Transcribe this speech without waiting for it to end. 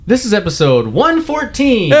This is episode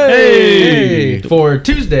 114 Hey! For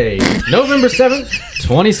Tuesday, November 7th,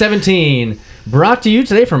 2017. Brought to you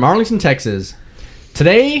today from Arlington, Texas.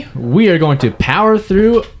 Today, we are going to power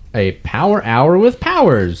through a power hour with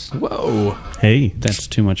Powers. Whoa. Hey, that's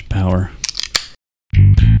too much power.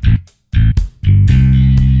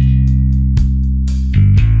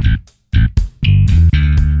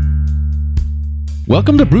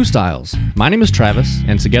 Welcome to Brew Styles. My name is Travis,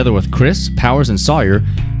 and together with Chris, Powers, and Sawyer,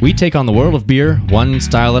 we take on the world of beer one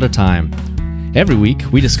style at a time. Every week,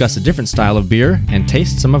 we discuss a different style of beer and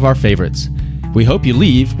taste some of our favorites. We hope you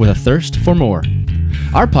leave with a thirst for more.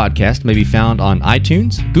 Our podcast may be found on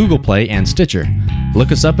iTunes, Google Play, and Stitcher.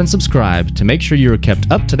 Look us up and subscribe to make sure you are kept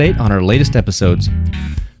up to date on our latest episodes.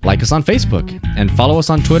 Like us on Facebook, and follow us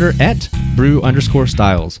on Twitter at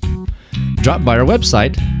brew_styles. Drop by our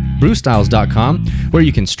website, brewstyles.com, where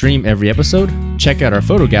you can stream every episode, check out our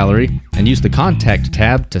photo gallery, and use the contact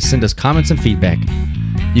tab to send us comments and feedback.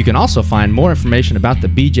 You can also find more information about the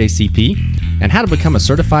BJCP and how to become a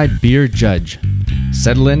certified beer judge.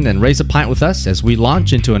 Settle in and raise a pint with us as we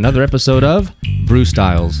launch into another episode of Brew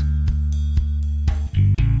Styles.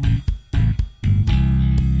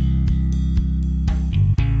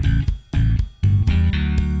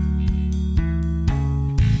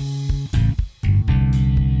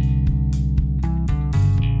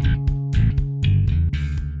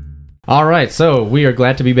 All right, so we are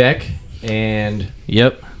glad to be back, and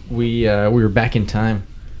Yep. we were back in time.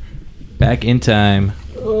 Back in time.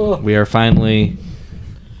 We're finally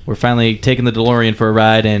taking the DeLorean for a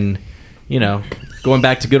ride and, going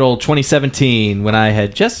back to good old 2017 when I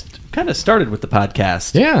had just kind of started with the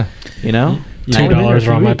podcast. Yeah, $2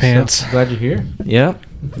 are on my pants. So glad you're here. Yep.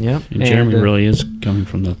 And Jeremy really is coming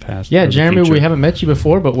from the past. Yeah, or the Jeremy, future. we haven't met you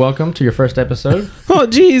before, but welcome to your first episode. Oh,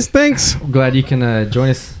 geez, thanks. Glad you can join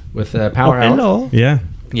us with Power Hour. Hello. Yeah.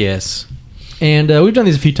 Yes. And we've done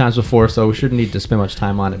these a few times before, so we shouldn't need to spend much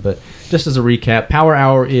time on it. But just as a recap, Power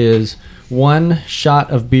Hour is one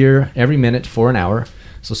shot of beer every minute for an hour,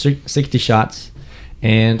 so 60 shots.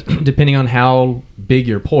 And depending on how big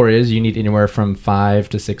your pour is, you need anywhere from 5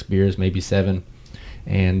 to 6 beers, maybe 7.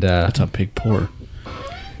 And That's a big pour.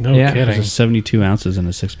 No Yeah. kidding. There's 72 ounces in a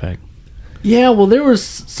 6-pack. yeah, well, there was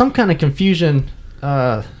some kind of confusion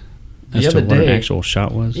the As other to what day. an actual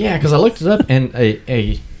shot was. Yeah, because I looked it up, and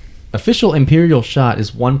a official imperial shot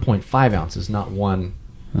is 1.5 ounces, not 1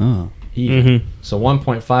 Oh. even. Mm-hmm. So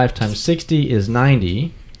 1.5 times 60 is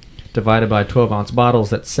 90, divided by 12-ounce bottles.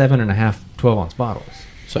 That's 7.5 12-ounce bottles.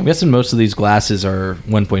 So I'm guessing most of these glasses are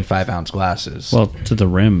 1.5 ounce glasses. Well, to the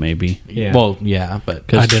rim, maybe. Yeah. Well, yeah, but I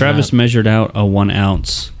Because did Travis not. measured out a 1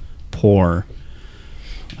 ounce pour,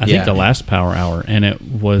 I Yeah. think the last Power Hour, and it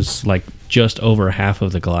was like just over half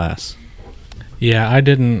of the glass. Yeah, I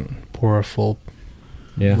didn't pour a full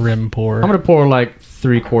rim pour. I'm going to pour like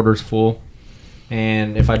 3/4 full.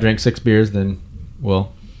 And if I drink 6 beers, then,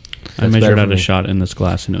 well, I that's measured better out for a me. shot in this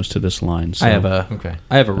glass, and it was to this line. So. I have a Okay.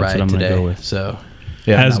 ride what I'm gonna today. go with. So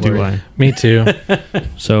Yeah, As not do worried. Me too.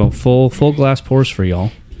 So full glass pours for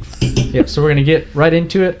y'all. Yep, so we're going to get right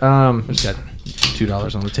into it. I just got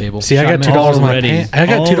 $2 on the table. See, I got Shot $2 in my already. pants. I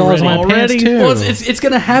got $2 in my Already. pants too. Well, it's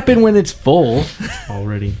going to happen when it's full.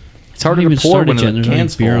 Already. It's harder Haven't to even pour when started yet. the There's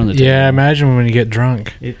can's already beer full. on the table. Yeah, imagine when you get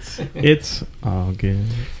drunk. It's all good.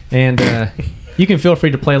 And you can feel free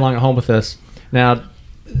to play along at home with us. Now,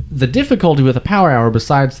 the difficulty with a Power Hour,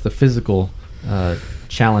 besides the physical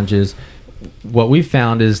challenges, what we've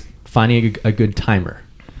found is finding a good timer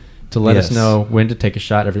to let us Yes. know when to take a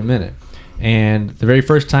shot every minute. And the very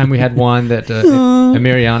first time we had one that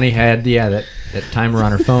Mariani had, that timer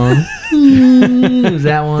on her phone. Was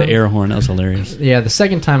that one? The air horn, that was hilarious. Yeah, the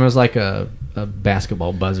second time it was like a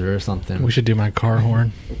basketball buzzer or something. We should do my car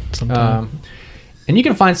horn sometime. And you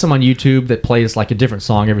can find some on YouTube that plays like a different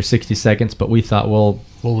song every 60 seconds, but we thought, well,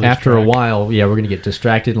 We'll lose after a track. while, we're going to get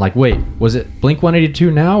distracted. And like, wait, was it Blink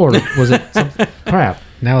 182 now, or was it something? Crap.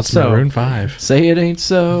 Now it's so- Maroon 5. Say it ain't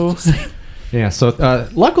so. Yeah, so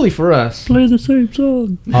luckily for us, Play the same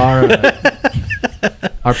song.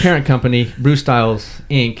 our parent company, Brew Styles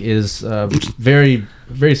Inc., is very,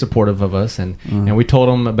 very supportive of us, and we told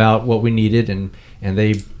them about what we needed, and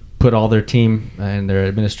they put all their team and their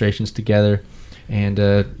administrations together and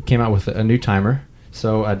came out with a new timer.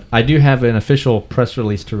 So I do have an official press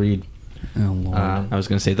release to read. Oh, Lord. I was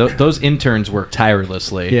going to say, those interns work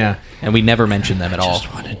tirelessly. Yeah. And we never mention them at all.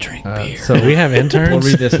 just want to drink beer. So We have interns? We'll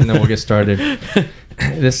read this and then we'll get started.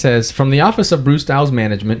 This says, from the Office of Brew Styles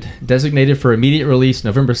Management, designated for immediate release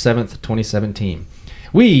November 7th, 2017.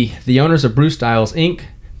 We, the owners of Brew Styles Inc.,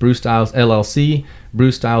 Brew Styles LLC,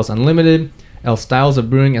 Brew Styles Unlimited, El Styles of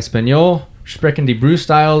Brewing Espanol, Sprechen die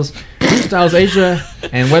Brewstyles, Brewstyles Asia,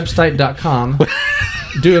 and website.com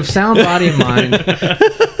do have sound body and mind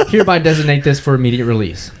hereby designate this for immediate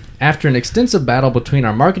release. After an extensive battle between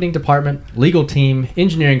our marketing department, legal team,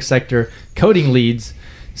 engineering sector, coding leads,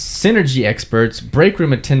 synergy experts, break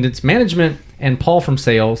room attendants, management, and Paul from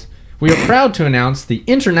sales, we are proud to announce the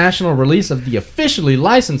international release of the officially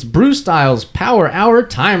licensed Brewstyles Power Hour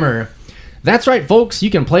Timer. That's right, folks. You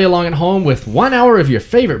can play along at home with 1 hour of your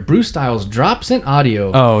favorite Brewstyles drops in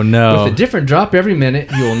audio. Oh, no. With a different drop every minute,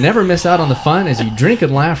 you will never miss out on the fun as you drink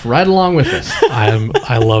and laugh right along with us.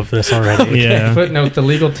 I love this already. Yeah. Footnote, the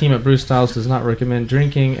legal team at Brewstyles does not recommend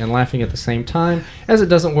drinking and laughing at the same time, as it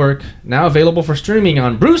doesn't work. Now available for streaming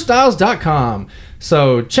on brewstyles.com.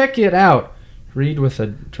 So check it out. Read with a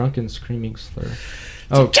drunken screaming slur.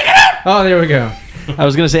 Oh, check it out! Oh, there we go. I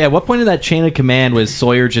was going to say, at what point in that chain of command was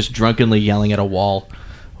Sawyer just drunkenly yelling at a wall?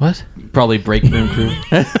 What? Probably break room crew.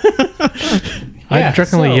 I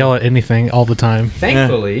drunkenly yell at anything all the time.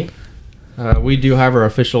 Thankfully, we do have our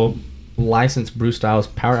official licensed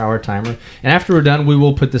Brewstyles Power Hour Timer. And after we're done, we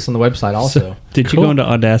will put this on the website also. So, did you go into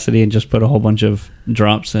Audacity and just put a whole bunch of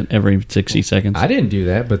drops at every 60 seconds? I didn't do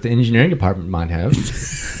that, but the engineering department might have.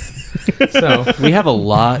 So we have a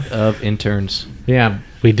lot of interns. Yeah.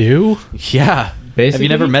 We do? Yeah. Basically, have you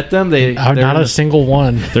never met them? Not a single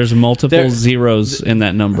one. There's multiple zeros in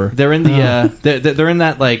that number. They're in the they're in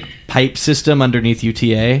that like pipe system underneath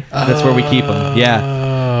UTA. That's where we keep them. Yeah.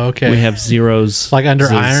 Oh, okay. We have zeros. Like under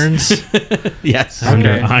irons? Yes. Okay.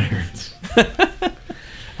 Under irons.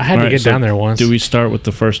 I had to get down there once. Do we start with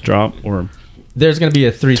the first drop or there's going to be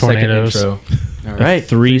a 3-second Tornadoes. intro. All right.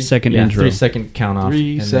 3-second intro? 3-second count off.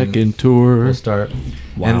 3-second tour. We'll start.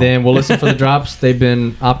 Wow. And then we'll listen for the drops. They've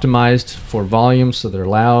been optimized for volume, so they're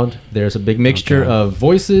loud. There's a big mixture of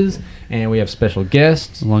voices, and we have special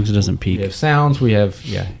guests. As long as it doesn't We peak. have sounds. We have,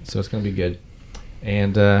 so it's going to be good.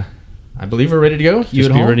 And I believe we're ready to go.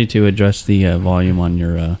 Just be ready to adjust the volume on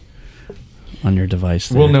your device.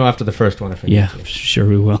 There. We'll know after the first one if we need to. Sure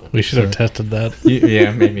we will. We should have tested that.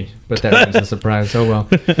 Yeah, maybe. But that one's a surprise. Oh, well.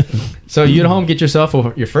 So you at home, get yourself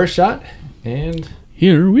your first shot, and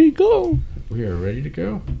Here we go. we are ready to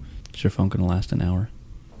go. Is your phone going to last an hour?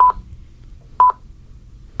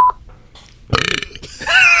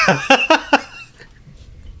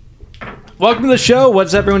 Welcome to the show.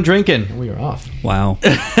 What's everyone drinking? We are off. Wow.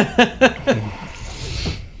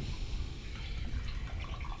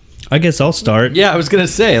 I guess I'll start. Yeah, I was gonna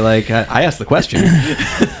say, like, I asked the question.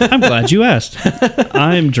 I'm glad you asked.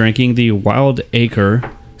 I'm drinking the Wild Acre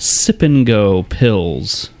Sip-n-Go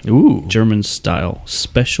Pils. Ooh. German style.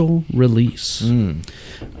 Special release.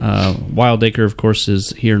 Wild Acre, of course,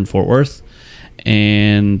 is here in Fort Worth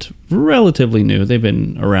and relatively new. They've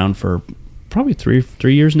been around for probably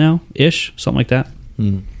three years now, ish, something like that.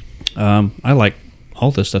 I like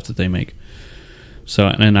all the stuff that they make. So,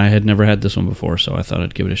 and I had never had this one before, so I thought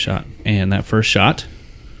I'd give it a shot. And that first shot,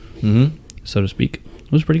 so to speak,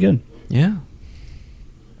 was pretty good. Yeah.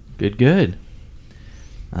 Good.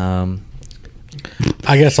 I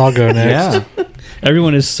guess I'll go next. Yeah.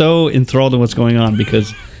 Everyone is so enthralled in what's going on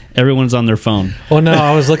because everyone's on their phone. Well, no,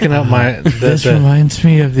 I was looking at my... This reminds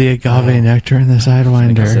me of the agave nectar in the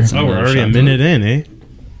Sidewinder. Oh, we're already a minute in, eh?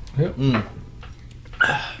 Yep.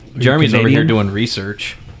 Jeremy's over here Canadian? doing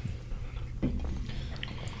research.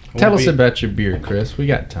 Tell us about your beer, Chris. We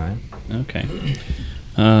got time. Okay.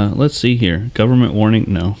 Let's see here. Government warning?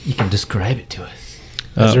 No. You can describe it to us.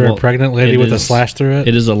 Is there a pregnant lady it with a is- slash through it?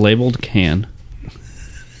 It is a labeled can.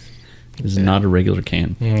 It is not a regular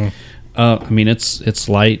can. I mean, it's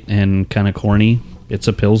light and kind of corny. It's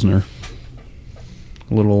a Pilsner.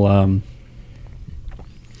 A little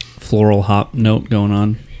floral hop note going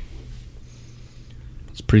on.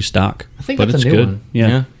 It's pretty stock. I think but that's it's a new good. one.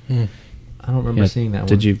 Yeah. I don't remember seeing that one.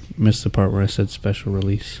 Did you miss the part where I said special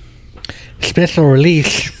release? Special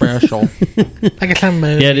release. Special. Like a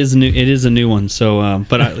somebody. Yeah, it is a new one. So,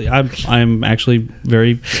 but I'm actually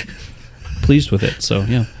very pleased with it. So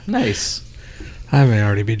yeah. Nice. I may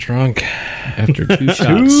already be drunk. After 2 shots.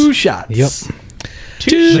 2 shots. Yep.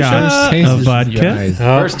 2 shots Taste of is vodka. your eyes.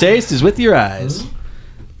 First taste is with your eyes.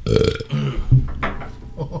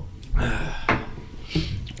 All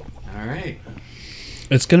right.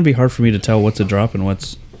 It's going to be hard for me to tell what's a drop and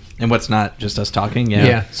what's... And what's not just us talking?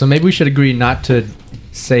 Yeah. So maybe we should agree not to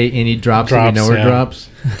say any drops that we Drops, know are yeah. drops.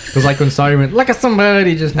 Because like when Sawyer went, look at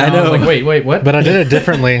somebody just now. I know. was like, wait, what? But I did it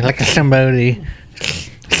differently. Like a somebody.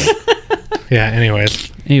 Yeah,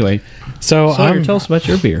 anyways. Anyway, So Sawyer, tell us about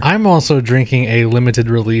your beer. I'm also drinking a limited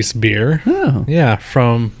release beer. Oh. Yeah,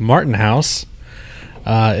 from Martin House.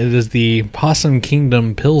 It is the Possum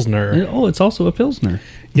Kingdom Pilsner. Oh, it's also a Pilsner.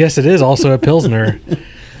 Yes, it is also a Pilsner.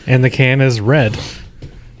 And the can is red,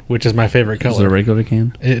 which is my favorite color. Is it a regular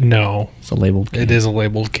can? No. It's a labeled can. It is a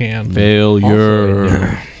labeled can.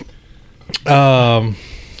 Failure.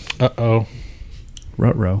 Uh-oh.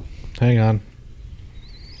 Ruh-roh. Hang on.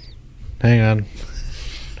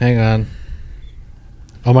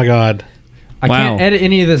 Oh, my God. I Wow. can't edit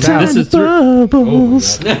any of this out. This is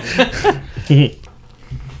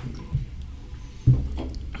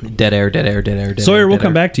Dead air. Sawyer, we'll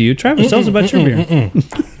come back to you. Travis, tell us about your beer.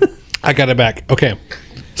 I got it back. Okay.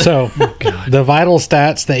 So, the vital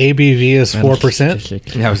stats, the ABV is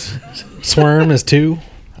 4%. That was Swerm is 2.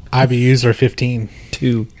 IBUs are 15.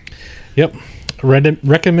 2. Yep.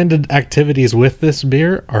 Recommended activities with this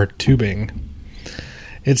beer are tubing.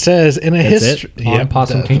 It says in a That's history... it? On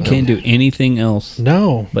Possum You Kingdom. can't do anything else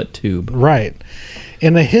No. but tube. Right.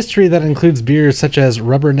 In a history that includes beers such as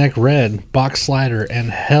Rubberneck Red, Box Slider, and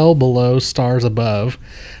Hell Below Stars Above,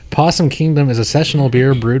 Possum Kingdom is a sessional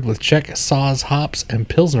beer brewed with Czech Saaz hops and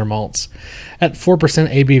Pilsner malts. At 4%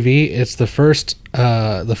 ABV, it's the first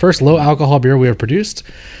low alcohol beer we have produced.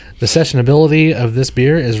 The sessionability of this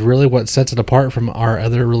beer is really what sets it apart from our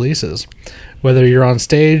other releases. Whether you're on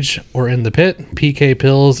stage or in the pit, PK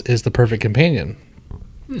Pils is the perfect companion.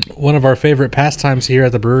 One of our favorite pastimes here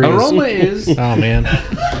at the brewery Aroma is... Oh, man.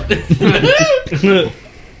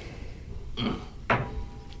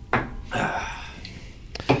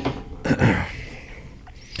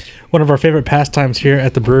 One of our favorite pastimes here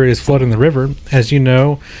at the brewery is floating the river. As you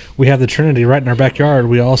know, we have the Trinity right in our backyard.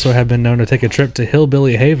 We also have been known to take a trip to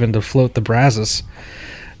Hillbilly Haven to float the Brazos.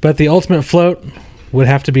 But the ultimate float would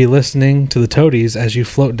have to be listening to the Toadies as you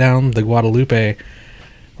float down the Guadalupe,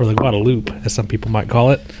 or the Guadalupe, as some people might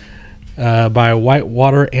call it, by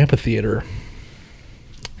Whitewater Amphitheater.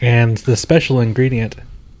 And the special ingredient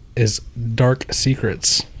is Dark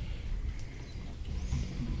Secrets.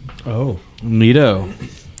 Oh. Neato.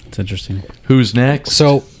 It's interesting. Who's next?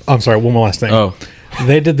 So, I'm sorry, one more last thing. Oh.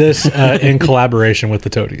 They did this in collaboration with the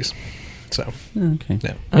Toadies. So, Okay.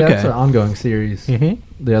 yeah. Yeah, Okay. that's an ongoing series. Mm-hmm.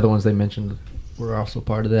 The other ones they mentioned were also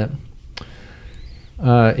part of that.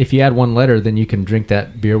 If you add one letter, then you can drink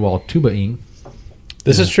that beer while tuba-ing.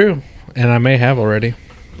 This is true, and I may have already.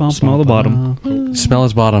 Smell the bottom. Smell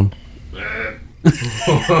his bottom.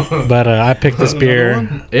 But I picked this beer.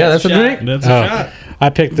 Yeah, that's a drink. That's I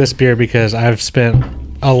picked this beer because I've spent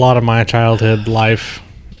a lot of my childhood life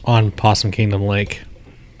on Possum Kingdom Lake.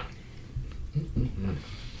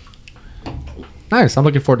 Nice. I'm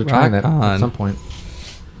looking forward to trying Rock that on. at some point.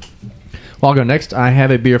 Well, I'll go next. I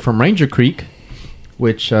have a beer from Ranger Creek,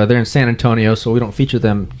 which they're in San Antonio, so we don't feature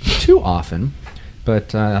them too often.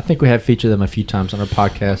 But I think we have featured them a few times on our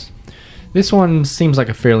podcast. This one seems like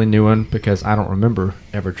a fairly new one because I don't remember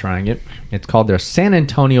ever trying it. It's called their San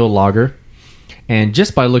Antonio Lager. And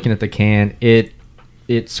just by looking at the can, it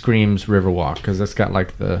screams Riverwalk because it's got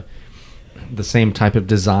like the same type of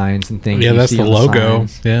designs and things. Yeah, you that's see the on logo.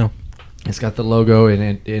 signs. Yeah, It's got the logo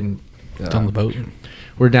and it's on the boat.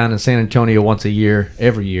 We're down in San Antonio once a year,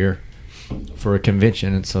 every year, for a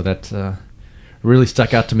convention, and so that really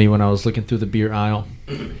stuck out to me when I was looking through the beer aisle.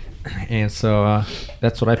 And so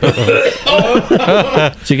that's what I picked.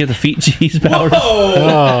 Did you get the feet cheese powder?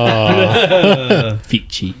 Feet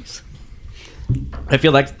cheese. I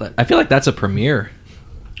feel like that's a premiere.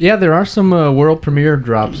 Yeah, there are some world premiere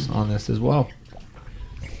drops on this as well.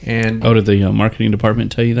 And Oh, did the marketing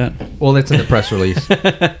department tell you that? well, it's in the press release.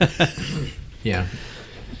 Yeah,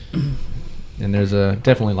 and there's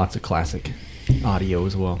definitely lots of classic audio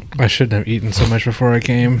as well. I shouldn't have eaten so much before I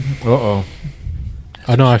came. Oh,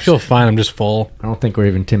 Oh no, I feel fine. I'm just full. I don't think we're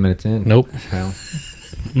even 10 minutes in. Nope. Well,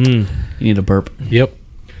 You need a burp. Yep.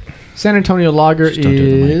 San Antonio Lager Just don't do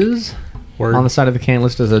it in the mic. is Word. on the side of the can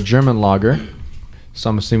listed as a German lager, so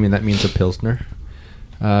I'm assuming that means a Pilsner.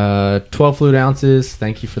 12 fluid ounces.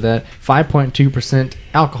 Thank you for that. 5.2%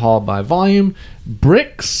 alcohol by volume.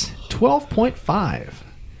 Brix 12.5.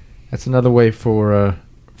 That's another way for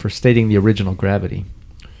stating the original gravity.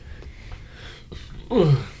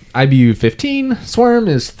 IBU 15. Swarm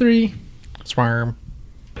is 3. Swarm.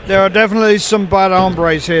 There are definitely some bad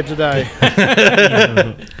hombres here today.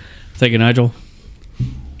 Thank you, Nigel.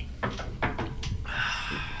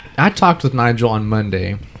 I talked with Nigel on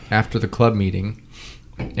Monday after the club meeting,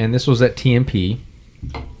 and this was at TMP.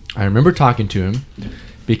 I remember talking to him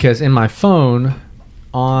because in my phone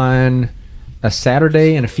on a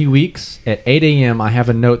Saturday in a few weeks at 8 a.m. I have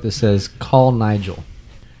a note that says, call Nigel.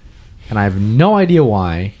 And I have no idea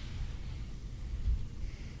why,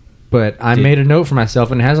 but I made a note for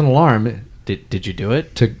myself and it has an alarm Did you do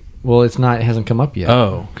it? to, well, it hasn't come up yet.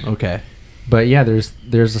 Oh, okay. But yeah, there's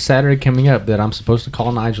a Saturday coming up that I'm supposed to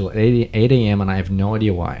call Nigel at 8 a.m. and I have no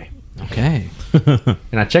idea why. Okay.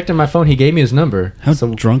 And I checked in my phone. He gave me his number. How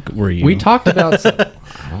drunk were you? We talked about. I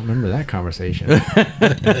don't remember that conversation.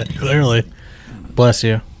 Clearly. Bless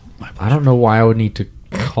you. I don't know why I would need to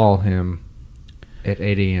call him at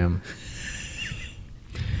 8 a.m.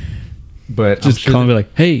 But just call and be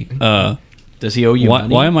like, "Hey, does he owe you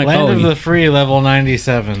money? Why am I Land calling of you?" the Free, level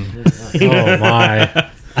 97. Oh, my.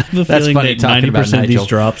 I have a That's feeling funny that talking about 90% of these Nigel.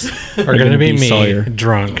 drops Are going to be me, Sawyer.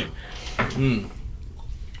 drunk.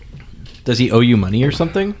 Does he owe you money or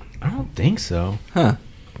something? I don't think so. Huh.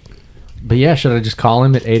 But yeah, should I just call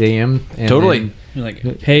him at 8 a.m.? and Totally. then- You're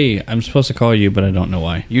like, "Hey, I'm supposed to call you, but I don't know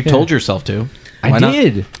why." You told yourself to. I Why not?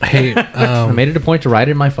 did. Hey, I made it a point to write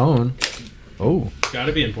it in my phone. Oh.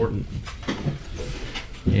 Gotta be important.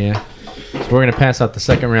 Yeah. So we're going to pass out the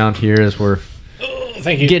second round here as we're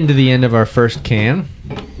thank you. getting to the end of our first can.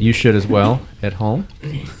 You should as well at home.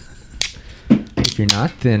 If you're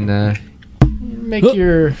not, then make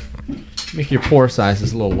your pour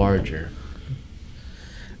sizes a little larger.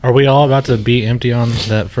 Are we all about to be empty on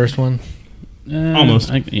that first one?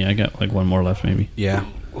 Almost. I got like one more left, maybe. Yeah.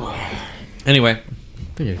 Anyway, I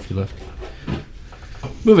think a few left.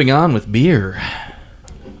 moving on with beer.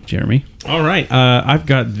 Jeremy, All right. I've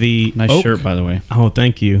got the nice Oak- shirt, by the way. Oh,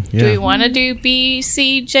 thank you. Do we Yeah. want to do B,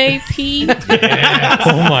 C, J, P? Oh,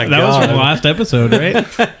 my That was from the God. last episode, right?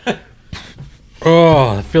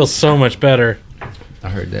 Oh, it feels so much better. I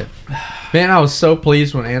heard that. Man, I was so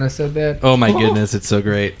pleased when Anna said that. Oh my goodness, it's so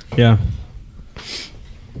great. Yeah.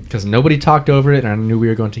 Because nobody talked over it, and I knew we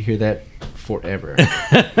were going to hear that forever.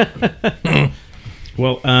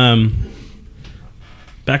 Well,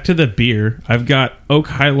 back to the beer. I've got Oak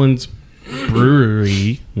Highlands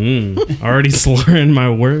Brewery. Already slurring my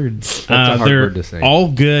words. That's a hard they're word to say.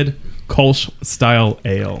 Allgood Kölsch style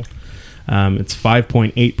ale. It's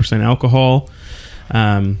 5.8% alcohol.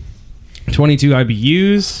 22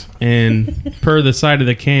 IBUs, and per the side of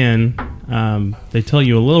the can, they tell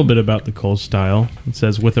you a little bit about the Kölsch style. It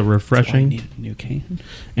says, with a refreshing New can.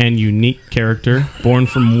 and unique character, born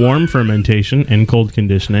from warm fermentation and cold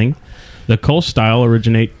conditioning, the Kölsch style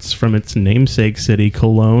originates from its namesake city,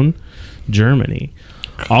 Cologne, Germany.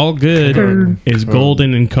 All good is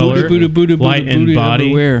golden in color, light in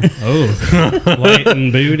body. Oh, light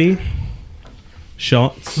in booty.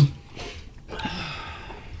 Shots.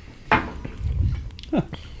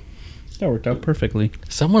 That worked out perfectly.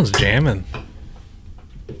 Someone's jamming.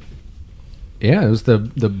 Yeah, it was the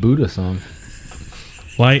Buddha song.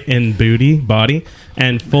 Light in booty, body,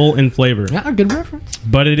 and full in flavor. Yeah, good reference.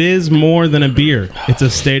 But it is more than a beer. It's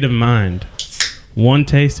a state of mind. One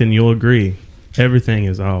taste and you'll agree. Everything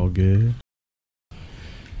is all good.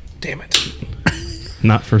 Damn it.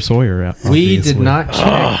 Not for Sawyer. We obviously. did not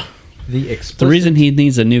check the explicit. The reason he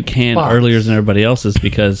needs a new can box. earlier than everybody else is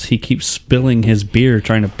because he keeps spilling his beer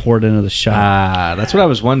trying to pour it into the shot. Ah, that's what I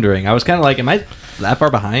was wondering. I was kind of like, am I that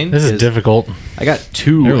far behind? This is 'Cause difficult. I got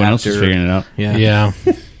two Everyone after. else is figuring it out. Yeah. Yeah.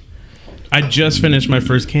 I just finished my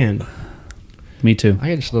first can. Me too. I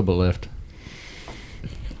got just a little bit left.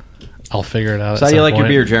 I'll figure it out. So at how you some like your point.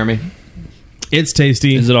 beer, Jeremy? It's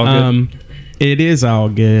tasty. Is it all good? It is all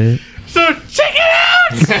good. So check it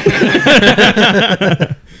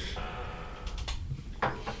out!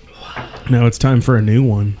 Now it's time for a new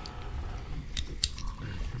one.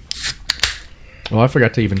 Well, I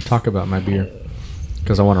forgot to even talk about my beer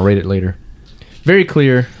because I want to rate it later. Very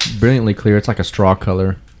clear, brilliantly clear. It's like a straw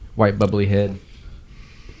color, white bubbly head.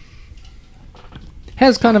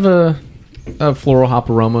 Has kind of a floral hop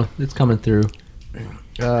aroma. It's coming through.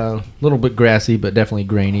 A little bit grassy, but definitely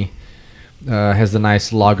grainy. Has the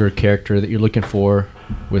nice lager character that you're looking for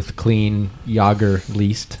with clean Jager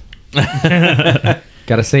least.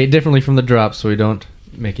 Got to say it differently from the drop so we don't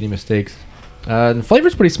make any mistakes. The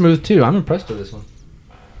flavor's pretty smooth too. I'm impressed with this one.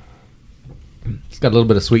 It's got a little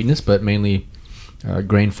bit of sweetness, but mainly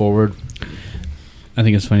grain forward. I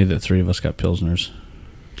think it's funny that three of us got Pilsners.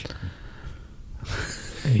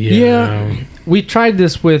 Yeah. We tried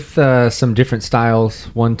this with some different styles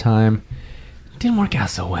one time. Didn't work out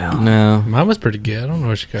so well. No. Mine was pretty good. I don't know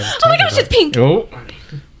what you guys are Oh my talking gosh, about. it's pink. Oh.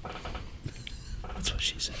 That's what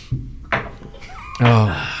she said.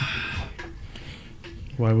 Oh.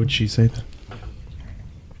 Why would she say that?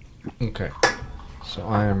 Okay. So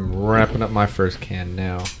I am wrapping up my first can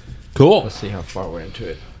now. Cool. Let's see how far we're into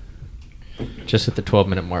it. Just at the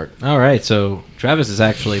 12-minute mark. All right, so Travis is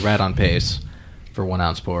actually right on pace for 1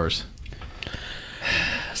 ounce pours.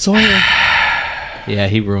 Sawyer. Yeah,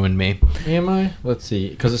 he ruined me. Am I? Let's see.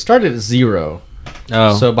 Because it started at 0.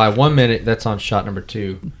 Oh. So by 1 minute, that's on shot number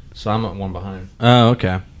 2. So I'm at 1 behind. Oh,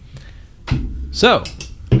 okay. So,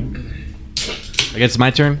 I guess it's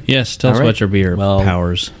my turn. Yes, tell us All right. about your beer, Well,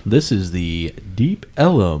 Powers. This is the Deep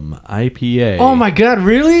Ellum IPA. Oh my God!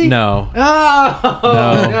 Really? No.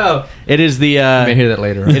 Oh no! It is the. I may hear that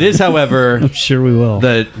later. It is, however, I'm sure we will.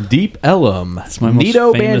 the Deep Ellum It's my most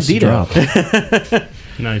Neato famous Bandito. drop.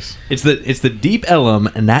 Nice. It's the Deep Ellum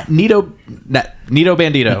Neato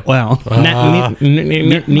Bandito. Wow. I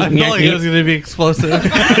felt like it was going to be explosive.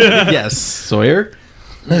 Yes, Sawyer.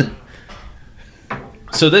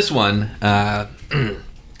 So this one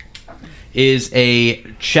is a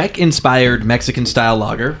Czech-inspired Mexican-style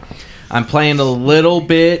lager. I'm playing a little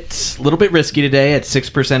bit risky today at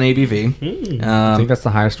 6% ABV. I think that's the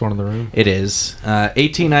highest one in the room. It is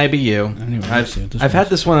 18 IBU. even see what this I've had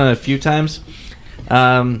this one a few times.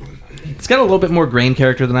 It's got a little bit more grain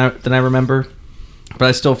character than I remember, but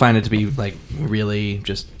I still find it to be like really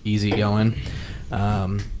just easy going.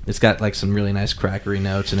 It's got like some really nice crackery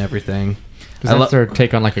notes and everything. That's their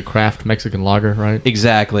take on like a craft Mexican lager, right?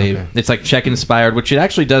 Exactly. Okay. It's like Czech inspired, which it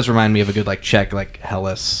actually does remind me of a good like Czech like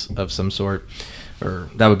Helles of some sort, or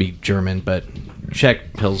that would be German, but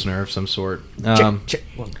Czech Pilsner of some sort. Check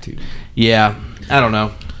 1, 2. Yeah, I don't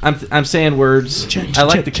know. I'm saying words. I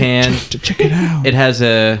like the can. Check it out. It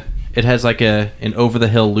has like an over the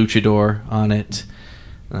hill luchador on it,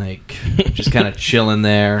 like just kind of chilling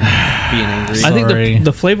there, being angry. I think Sorry.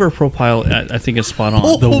 the flavor profile, I think, is spot on.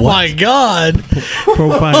 Oh my god.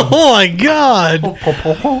 Profile. Oh my god.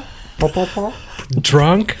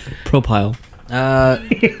 Drunk? Profile.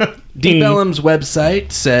 Deep Ellum's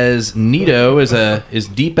website says Neato is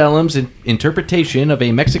Deep Ellum's interpretation of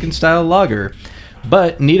a Mexican style lager,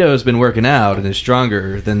 but Neato has been working out and is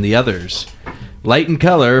stronger than the others. Light in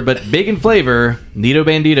color, but big in flavor, Neato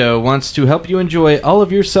Bandito wants to help you enjoy all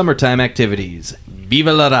of your summertime activities.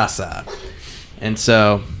 Viva la raza! And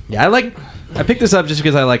so, yeah, I picked this up just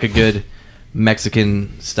because I like a good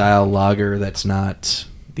Mexican style lager that's not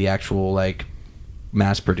the actual like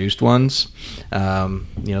mass-produced ones.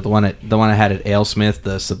 The one I had at AleSmith,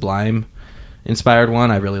 the Sublime inspired one,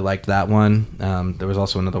 I really liked that one. There was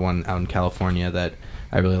also another one out in California that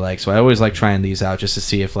I really like. So I always like trying these out just to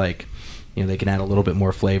see if like they can add a little bit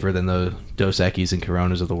more flavor than the Dos Equis and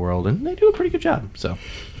Coronas of the world, and they do a pretty good job. So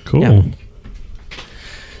Cool. Yeah.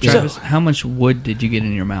 Travis, how much wood did you get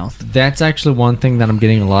in your mouth? That's actually one thing that I'm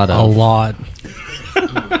getting a lot A of. lot.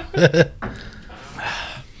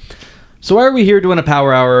 So why are we here doing a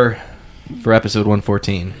power hour for episode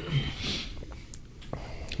 114?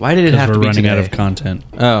 Why did it have Because to we're be running today? out of content.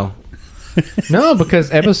 Oh, No,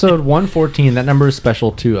 because episode 114, that number is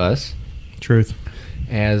special to us. Truth.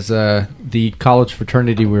 As the college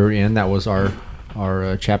fraternity we were in, that was our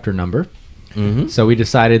chapter number. mm-hmm. So we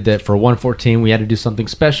decided that for 114 we had to do something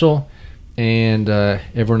special, and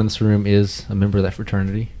everyone in this room is a member of that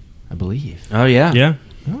fraternity, I believe. Oh yeah. Yeah.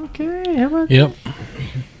 Okay, how about Yep.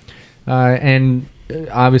 and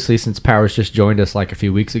obviously, since Powers just joined us like a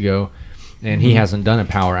few weeks ago, and he hasn't done a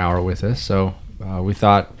power hour with us, so we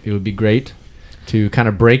thought it would be great to kind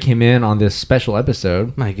of break him in on this special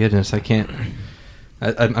episode. My goodness, I can't.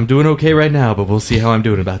 I'm doing okay right now, but we'll see how I'm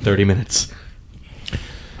doing in about 30 minutes.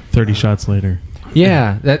 30 shots later.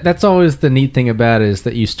 Yeah, that's always the neat thing about it, is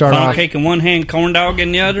that you start Funnel off. cake in one hand, corn dog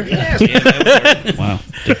in the other. Wow.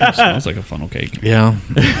 Definitely smells like a funnel cake. Yeah.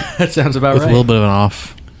 That sounds about With right. a little bit of an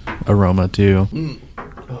off aroma, too.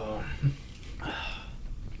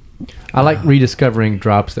 I like rediscovering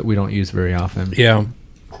drops that we don't use very often. Yeah.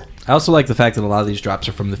 I also like the fact that a lot of these drops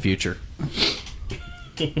are from the future.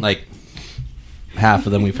 Like, half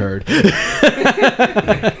of them we've heard.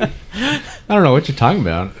 I don't know what you're talking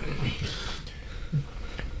about.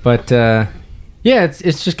 But, yeah,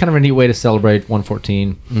 it's just kind of a neat way to celebrate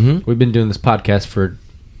 114. Mm-hmm. We've been doing this podcast for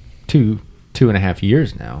two and a half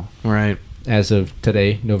years now, Right. as of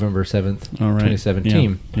today, November 7th, All right.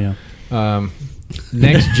 2017. Yeah.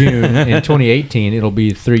 Next June in 2018, it'll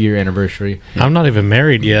be the 3-year anniversary. I'm not even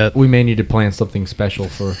married yet. We may need to plan something special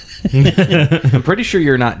for... I'm pretty sure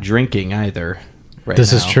you're not drinking either. Right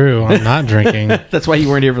This is now. true. I'm not drinking That's why you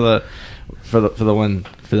weren't here for the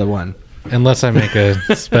one. unless I make a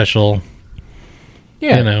special.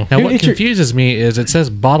 Yeah. You know. Now, what confuses me is it says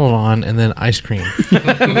bottled on and then ice cream.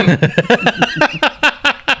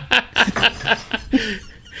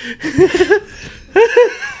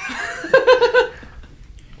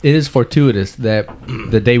 It is fortuitous that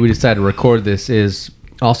the day we decided to record this is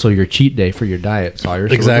also your cheat day for your diet, Sawyer.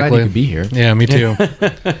 So we're glad Exactly. you could be here. Yeah, me too.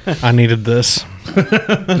 I needed this.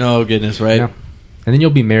 Oh goodness, right? Yeah. And then you'll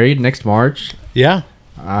be married next March. Yeah,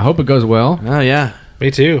 I hope it goes well. Oh yeah. me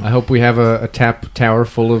too. I hope we have a tap tower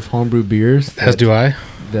full of homebrew beers. As do I.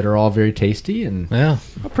 that are all very tasty. And Yeah.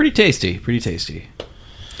 Oh, pretty tasty. Pretty tasty.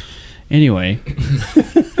 Anyway,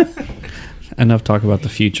 enough talk about the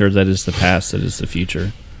future. That is the past. That is the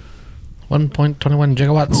future. 1.21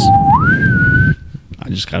 gigawatts. I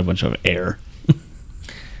just got a bunch of air.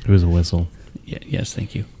 It was a whistle. Yeah, yes,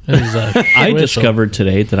 thank you. It was a I whistle. discovered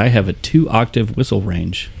today that I have a 2-octave whistle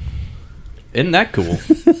range. Isn't that cool?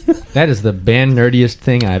 that is the band nerdiest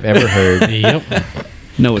thing I've ever heard. Yep.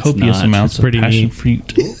 No, it's Copious not. amounts It's of pretty passion neat.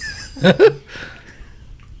 fruit.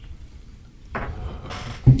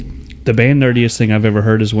 The band nerdiest thing I've ever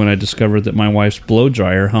heard is when I discovered that my wife's blow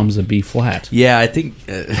dryer hums a B flat. Yeah, I think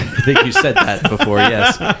you said that before.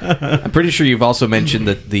 Yes, I'm pretty sure you've also mentioned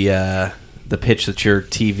that the pitch that your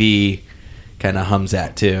TV kind of hums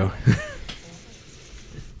at too.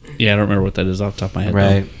 Yeah, I don't remember what that is off the top of my head.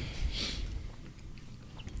 Right.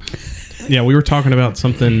 Yeah, we were talking about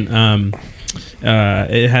something.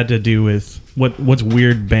 It had to do with what's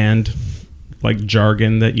weird band like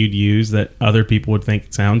jargon that you'd use that other people would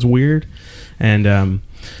think sounds weird. And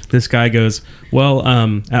this guy goes, "Well,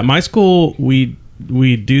 at my school we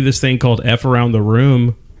do this thing called F around the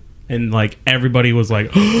room," and like everybody was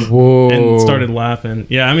like, Whoa. and started laughing.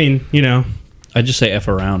 Yeah, I mean, you know, I just say F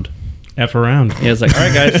around. F around. Yeah, it's like, all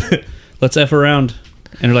right, guys, let's F around.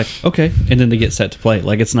 And they're like, okay. And then they get set to play.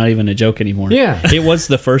 Like, it's not even a joke anymore. Yeah. It was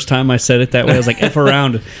the first time I said it that way. I was like, F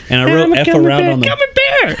around. And I wrote F around on the... Come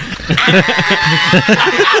bear!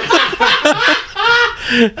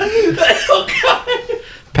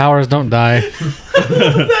 Powers don't die.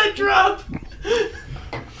 That drop.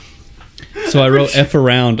 So I wrote F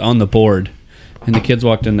around on the board. And the kids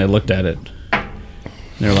walked in, they looked at it. And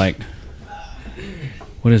they're like,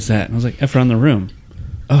 what is that? And I was like, F around the room.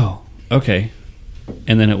 Oh, okay.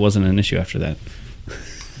 And then it wasn't an issue after that.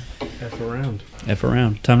 F around. F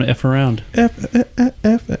around. Time to F around.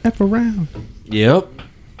 F around. Yep.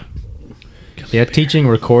 Yeah, teaching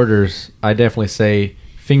recorders, I definitely say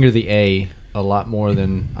finger the A a lot more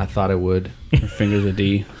than I thought I would. Or finger the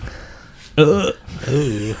D.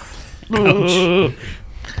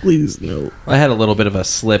 Please no. I had a little bit of a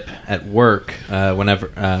slip at work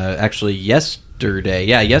actually yesterday.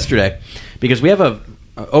 Yeah, yesterday. Because we have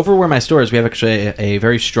over where my store is, we have actually a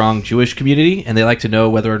very strong Jewish community, and they like to know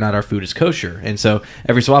whether or not our food is kosher. And so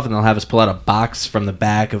every so often they'll have us pull out a box from the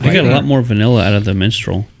back of I got a lot more vanilla out of the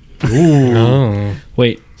minstrel. Ooh. Oh.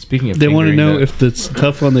 Wait, Speaking of they want to fingering know the- if the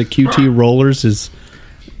stuff on the QT rollers is...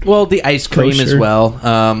 Well, the ice cream as Kosher.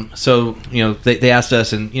 well. So, you know, they asked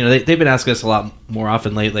us, and, you know, they've been asking us a lot more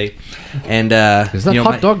often lately. And, Is that you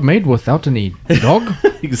know, hot dog made without any dog?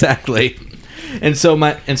 Exactly. And so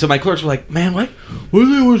my clerks were like, "Man, why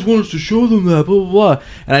do they always want us to show them that?" Blah blah blah.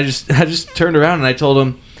 And I just turned around and I told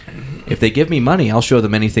them, if they give me money, I'll show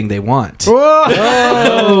them anything they want.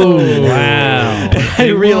 Oh, wow. I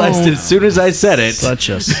realized it as soon as I said it. Such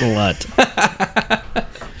a slut.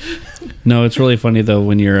 No, it's really funny, though,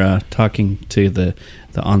 when you're talking to the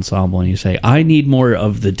ensemble and you say, I need more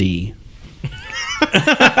of the D.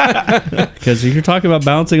 Because if you're talking about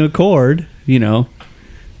bouncing a chord, you know,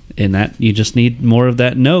 and that you just need more of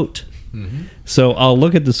that note. Mm-hmm. So I'll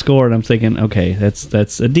look at the score and I'm thinking, okay,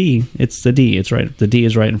 that's a D. It's the D. It's right. The D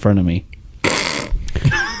is right in front of me.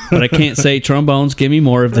 But I can't say trombones. Give me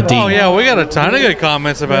more of the D. Oh, yeah, we got a ton of good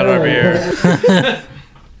comments about our beer.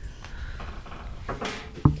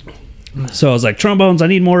 So I was like, trombones. I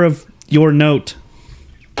need more of your note.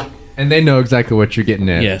 And they know exactly what you're getting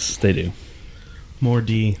at. Yes, they do. More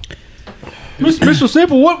D. Mr.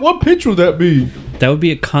 Sample, what pitch would that be? That would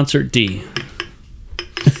be a concert D.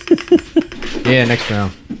 Yeah, next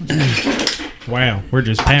round. Wow, we're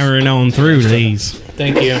just powering on through these.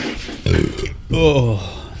 Thank you.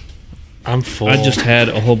 Oh, I'm full. I just had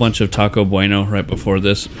a whole bunch of Taco Bueno right before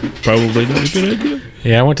this. Probably not a good idea.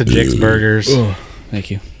 Yeah, I went to Jake's Burgers. Oh,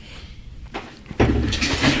 thank you.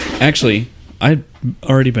 Actually, I'd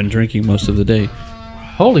already been drinking most of the day.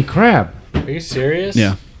 Holy crap. Are you serious?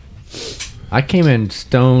 Yeah. I came in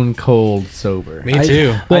stone cold sober. Me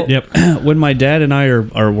too. Well, Yep. when my dad and I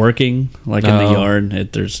are working, like in the Oh. yard,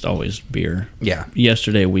 there's always beer. Yeah.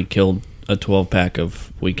 Yesterday, we killed a 12-pack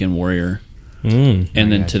of Weekend Warrior. Mm.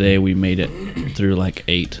 And then today, we made it through like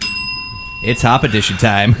 8. It's Hop Edition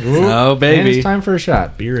time. Oh, And baby. it's time for a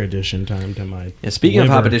shot. Beer edition time to my. Yeah, speaking of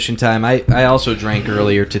liver. Hop Edition time, I also drank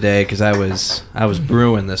earlier today because I was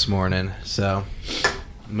brewing this morning. So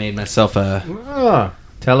made myself a...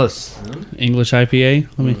 Tell us. English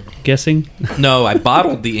IPA, guessing? No, I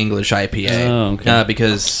bottled the English IPA Oh, okay.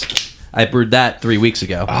 because I brewed that 3 weeks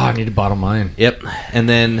ago. Oh, I need to bottle mine. Yep. And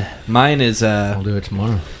then mine is... I'll do it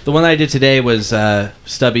tomorrow. the one that I did today was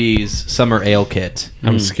Stubby's Summer Ale Kit.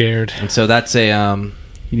 I'm scared. And so that's a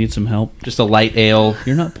You need some help? Just a light ale.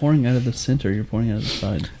 You're not pouring out of the center. You're pouring out of the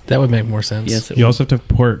side. That would make more sense. Yes, it You would. also have to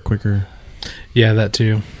pour it quicker. Yeah, that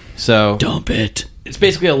too. So Dump it. it's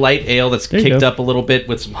basically a light ale that's There you kicked go. up a little bit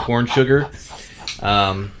with some corn sugar.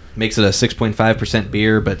 Makes it a 6.5%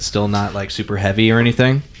 beer, but still not like super heavy or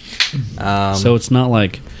anything. So it's not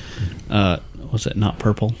like, was it not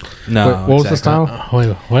purple? No, What was the exactly. style?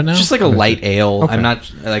 Wait, what now? Just like a light ale. Okay. I'm not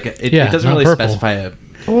like it Yeah, doesn't not really purple. specify a.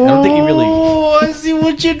 I don't think he really. Oh, I see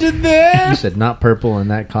what you did there. You said not purple,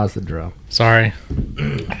 and that caused the drop. Sorry.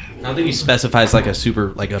 I don't think he specifies like a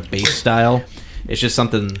super like a base style. It's just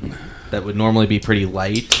something that would normally be pretty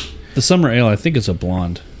light. The summer ale, I think, is a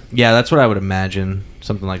blonde. Yeah, that's what I would imagine.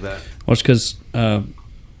 Something like that. Well, it's because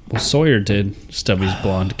Sawyer did Stubby's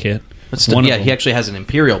blonde kit. But One of yeah, them. he actually has an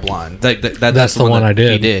imperial blonde. That's the one that I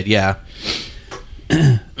did. He did, yeah.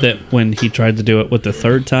 That when he tried to do it with the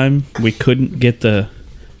third time, we couldn't get the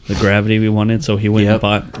gravity we wanted, so he went and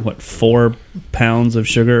bought 4 pounds of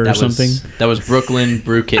sugar or something. That was Brooklyn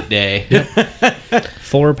Brew Kit Day.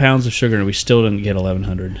 4 pounds of sugar, and we still didn't get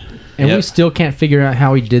 1,100. And we Yep. still can't figure out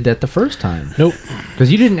how he did that the first time. Nope.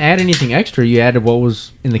 Because you didn't add anything extra. You added what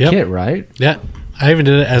was in the Yep. kit, right? Yeah. I even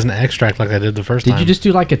did it as an extract like I did the first Did time. you just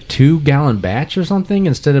do like a 2-gallon batch or something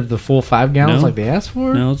instead of the full 5 gallons No. like they asked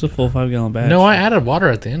for? No, it's a full 5-gallon batch. No, I added water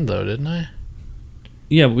at the end though, didn't I?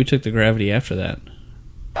 Yeah, but we took the gravity after that.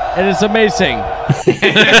 And it's amazing.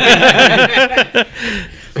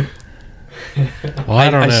 Well, I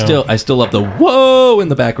don't know. I still love the whoa in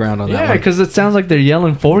the background on that Yeah, one. because it sounds like they're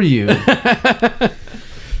yelling for you.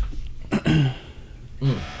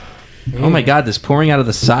 Oh my god, this pouring out of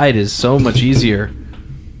the side is so much easier.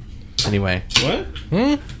 Anyway. What?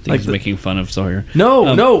 I think he's making fun of Sawyer.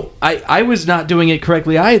 No, I was not doing it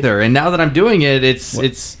correctly either, and now that I'm doing it, it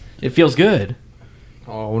feels good.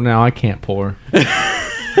 Oh, now I can't pour.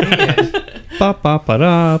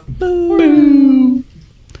 Ba-ba-ba-da, Boo.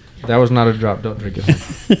 That was not a drop. Don't drink it.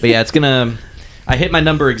 But yeah, it's gonna. I hit my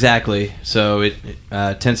number exactly, so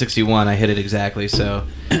 1061. I hit it exactly. So,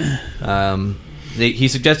 he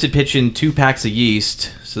suggested pitching 2 packs of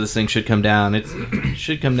yeast, so this thing should come down. It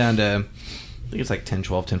should come down to, I think it's like 10,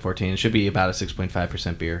 12, 10, 14. It should be about a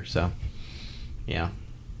 6.5% beer. So, yeah.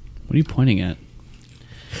 What are you pointing at?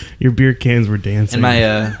 Your beer cans were dancing.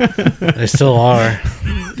 And my They still are.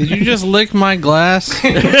 Did you just lick my glass?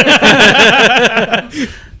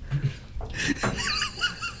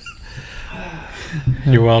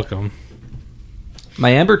 You're welcome. my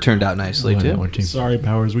amber turned out nicely too. Sorry,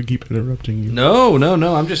 Powers. We keep interrupting you. No.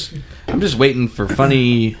 I'm just waiting for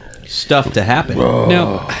funny stuff to happen.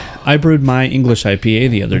 Now, I brewed my English IPA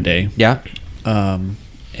the other day, Yeah.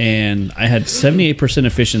 and I had 78%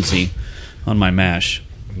 efficiency on my mash,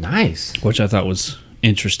 Nice. which I thought was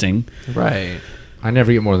interesting. Right. I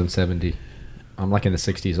never get more than 70. I'm like in the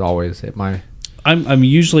 60s always at my. I'm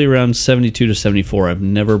usually around 72 to 74. I've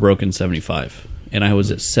never broken 75, and I was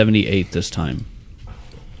at 78 this time.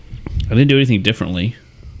 I didn't do anything differently.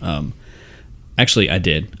 Actually, I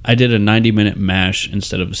did. I did a 90-minute mash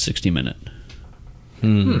instead of a 60-minute.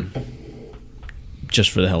 Just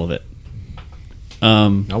for the hell of it. I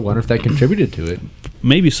wonder if that contributed to it.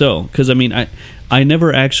 Maybe so, because I mean, I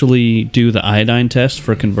never actually do the iodine test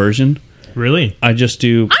for conversion. Really? I just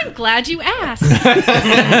do. I'm glad you asked.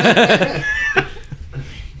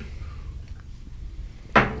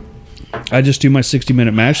 I just do my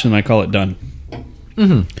 60-minute mash and I call it done.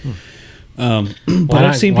 Mm-hmm. But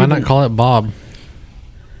I've seen why people. not call it Bob?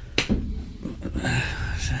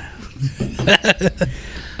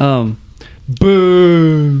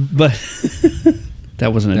 Boo! But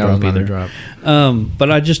that wasn't a That drop was not either. a drop.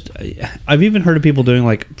 But I've even heard of people doing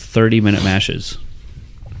like 30-minute mashes.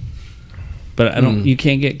 But I don't. You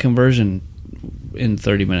can't get conversion in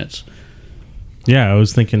 30 minutes. Yeah, I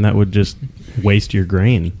was thinking that would just waste your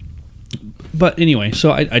grain. But anyway,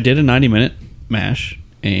 so I did a 90-minute mash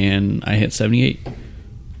and I hit 78.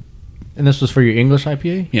 And this was for your English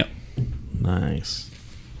IPA? Yep. Nice.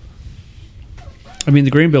 I mean,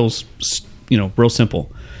 the grain bill's, real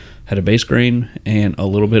simple. Had a base grain and a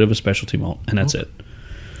little bit of a specialty malt, and that's it.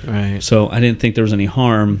 Right. So I didn't think there was any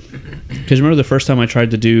harm. Because remember the first time I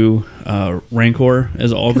tried to do Rancor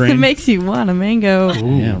as all grain? It makes you want a mango.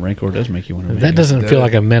 Yeah, Rancor does make you want to That doesn't feel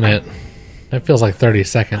like a minute. That feels like 30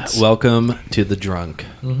 seconds. Welcome to the drunk.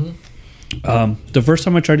 The first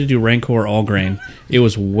time I tried to do Rancor all grain, it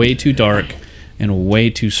was way too dark and way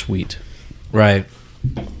too sweet. Right.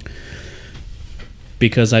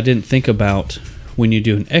 Because I didn't think about when you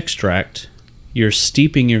do an extract, you're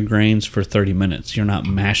steeping your grains for 30 minutes. You're not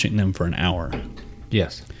mashing them for an hour.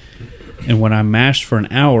 Yes. And when I mashed for an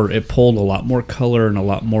hour, it pulled a lot more color and a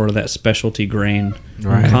lot more of that specialty grain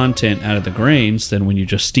content out of the grains than when you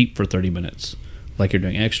just steep for 30 minutes, like you're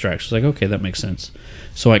doing extracts. It's like, okay, that makes sense.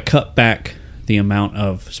 So I cut back the amount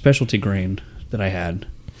of specialty grain that I had,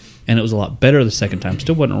 and it was a lot better the second time.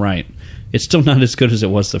 Still wasn't right. It's still not as good as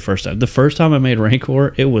it was the first time. The first time I made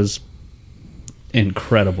Rancor, it was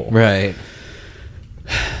incredible. Right.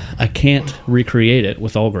 I can't recreate it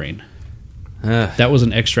with all grain. That was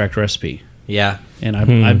an extract recipe. Yeah. And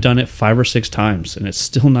I've done it 5 or 6 times, and it's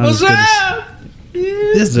still not as good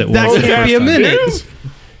as it was. That could be a minute.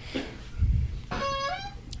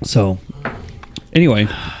 So, anyway,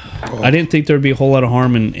 I didn't think there would be a whole lot of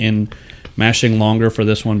harm in mashing longer for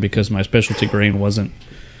this one because my specialty grain wasn't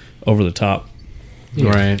over the top.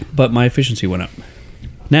 Right. But my efficiency went up.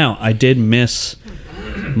 Now, I did miss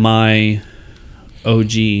my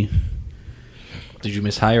OG. Did you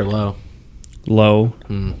miss high or low? Low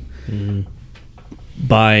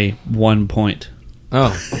by 1 point.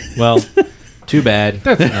 Oh, well, too bad.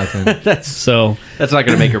 That's nothing. That's not going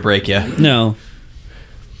to make or break you. No.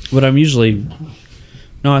 But I'm usually...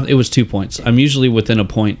 No, it was 2 points. I'm usually within a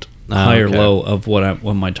point high or low of what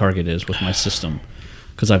my target is with my system.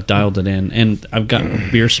 Because I've dialed it in. And I've got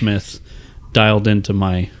Beersmith dialed into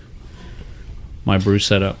my brew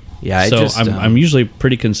setup. Yeah, so I'm usually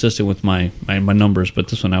pretty consistent with my numbers, but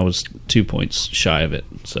this one I was 2 points shy of it.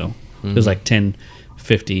 So it was like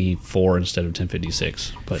 1054 instead of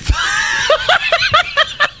 1056. But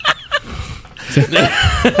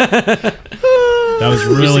That was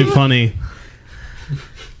really funny.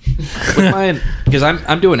 With mine, because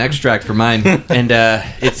I'm doing extract for mine, and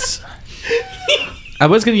it's. I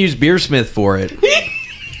was going to use Beersmith for it.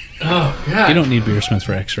 Oh, God. You don't need Beersmith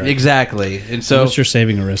for extract. Exactly. And so unless you're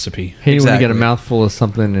saving a recipe. Hate when you get a mouthful of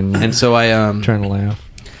something and so I trying to laugh.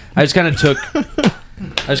 I just kind of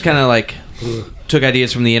took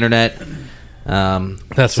ideas from the internet.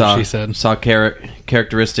 That's what she said. Saw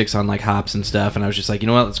characteristics on like hops and stuff, and I was just like, you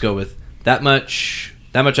know what? Let's go with that much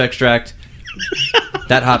extract,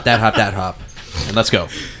 that hop, and let's go.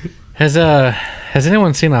 Has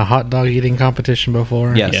anyone seen a hot dog eating competition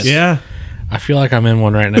before? Yes. Yeah. I feel like I'm in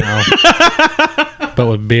one right now, but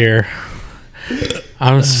with beer.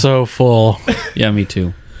 I'm so full. Yeah, me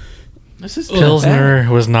too. This is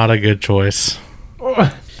Pilsner was not a good choice.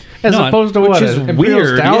 As opposed to what? Which is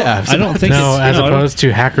weird. Yeah. I don't think No, as opposed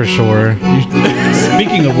to Hacker Shore.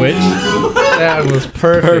 Speaking of which, That was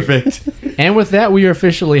perfect. And with that, we are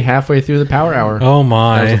officially halfway through the power hour. Oh That was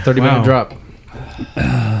my. a 30-minute drop.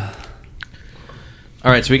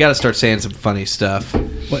 All right, so we got to start saying some funny stuff.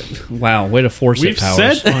 wow, way to force We've it,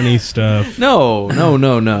 Powers. said funny stuff. No.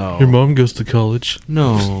 Your mom goes to college.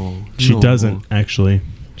 No. She doesn't, actually.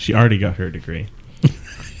 She already got her degree.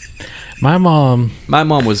 My mom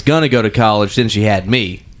was gonna go to college, then she had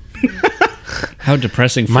me. How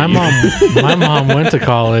depressing for My you. my mom went to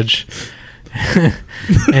college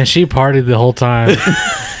and she partied the whole time.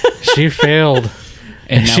 She failed.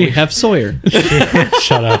 And now we have Sawyer.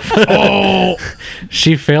 Shut up. Oh,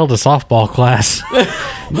 she failed a softball class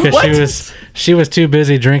because she was too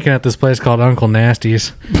busy drinking at this place called Uncle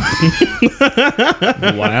Nasty's.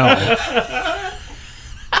 Wow.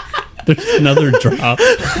 There's another drop.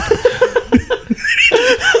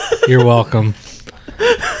 You're welcome.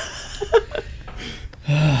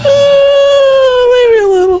 Maybe a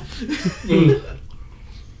little.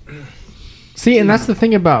 See, and that's the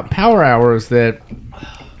thing about power hours, that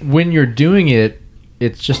when you're doing it,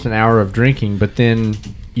 it's just an hour of drinking, but then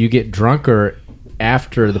you get drunker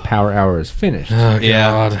after the power hour is finished. Oh,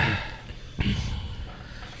 Yeah. God.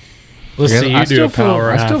 Let's see you do a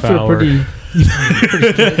power I still half feel hour. pretty...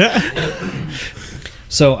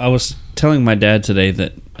 So I was telling my dad today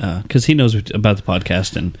that, because he knows about the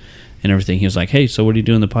podcast and everything, he was like, hey, so what are you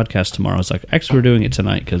doing the podcast tomorrow? I was like, actually, we're doing it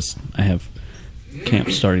tonight because I have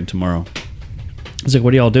camp starting tomorrow. He's like,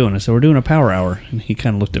 what are y'all doing? I said, we're doing a power hour. And he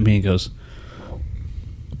kind of looked at me and goes,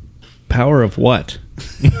 power of what?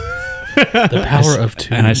 The power of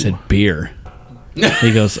two. And I said, beer.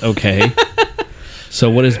 He goes, okay.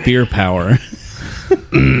 So what is beer power?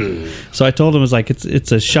 So I told him, it was like,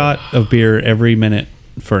 it's a shot of beer every minute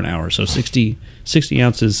for an hour. So 60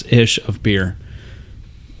 ounces-ish of beer.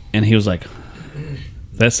 And he was like,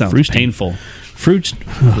 that sounds painful. Fruity.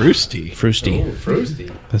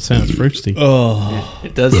 That sounds fruity. Oh.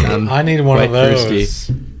 It does sound. I need one quite of those.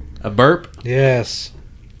 frosty. A burp? Yes.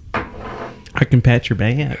 I can pat your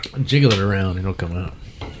back. Jiggle it around, it'll come out.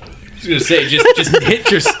 I was going to say, just hit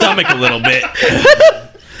your stomach a little bit.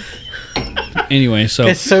 Anyway, so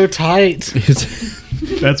It's so tight.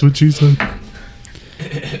 That's what you said.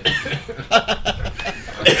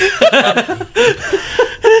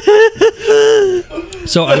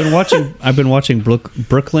 So I've been watching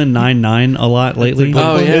Brooklyn Nine-Nine a lot lately.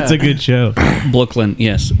 It's a good show. Brooklyn,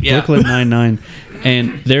 yes. Yeah. Brooklyn Nine-Nine.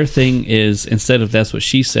 And their thing is, instead of That's What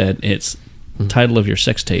She Said, it's title of your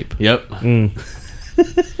sex tape. Yep.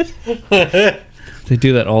 They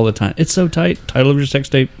do that all the time. It's so tight. Title of your sex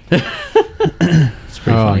tape. It's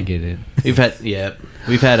pretty funny. I get it.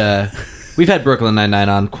 We've had Brooklyn Nine-Nine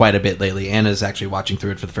on quite a bit lately. Anna's actually watching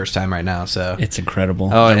through it for the first time right now. So It's incredible.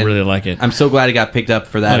 Oh, I and really like it. I'm so glad it got picked up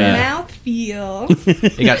for that.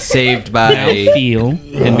 Mouthfeel. It got saved by Feel.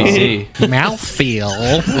 NBC. Mouthfeel.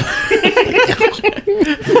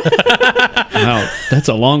 Wow, that's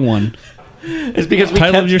a long one. It's because we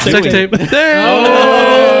Title kept of your sex tape.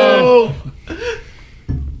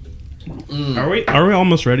 Are we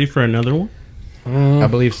almost ready for another one? I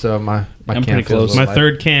believe so. My I'm can pretty close. My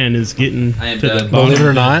third can is getting I am to the done. bottom. Believe it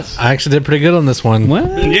or not, I actually did pretty good on this one. What?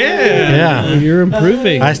 Yeah. Yeah. You're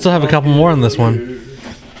improving. I still have a couple more on this one.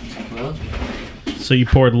 So you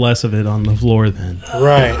poured less of it on the floor then.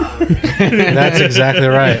 Right. That's exactly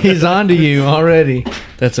right. He's on to you already.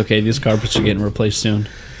 That's okay. These carpets are getting replaced soon.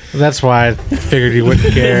 That's why I figured you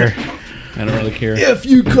wouldn't care. I don't really care. F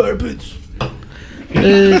you carpets.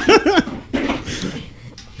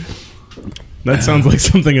 That sounds like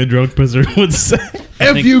something a drunk wizard would say.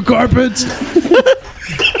 think- you carpets.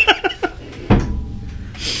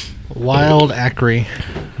 Wild Acre.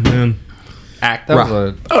 Man. That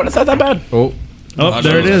was Oh, that's not that bad. oh, Oh,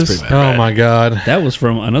 there it is. Oh my god. That was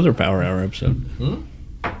from another Power Hour episode.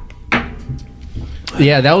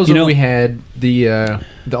 yeah. That was You when know- we had the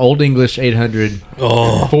Old English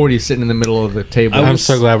 840 sitting in the middle of the table. I'm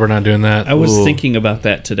so glad we're not doing that. I was thinking about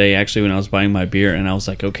that today, actually, when I was buying my beer, and I was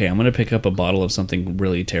like, okay, I'm going to pick up a bottle of something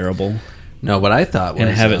really terrible No, what I thought was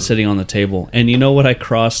and have it sitting on the table. And you know what I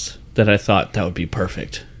crossed that I thought that would be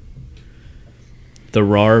perfect? The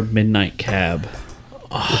RAR Midnight Cab.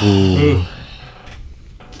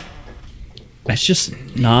 That's just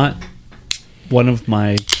not one of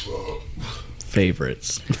my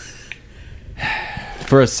favorites.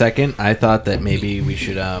 For a second, I thought that maybe we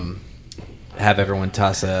should have everyone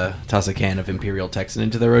toss a can of Imperial Texan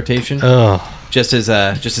into their rotation, just as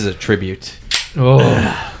a tribute. Oh,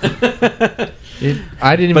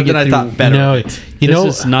 I didn't even But get then I through. thought better. No, of it. you know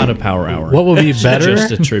This is not a Power Hour. what would be It's better?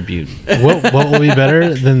 just a tribute. what will be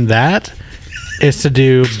better than that is to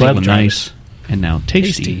do Bud Nice and now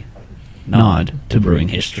tasty. Nod to brewing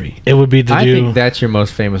history. It would be to I do. think that's your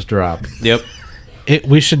most famous drop. Yep.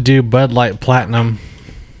 We should do Bud Light Platinum.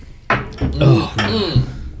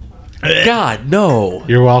 God, no.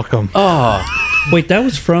 You're welcome. Wait, that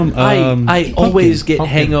was from. I always get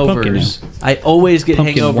hangovers. I always get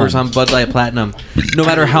Pumpkin hangovers one. on Bud Light Platinum, no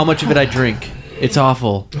matter how much of it I drink. It's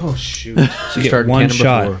awful. Oh shoot! you get one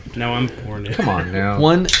shot. Now I'm pouring it. Come on now.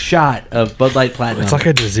 One shot of Bud Light Platinum It's like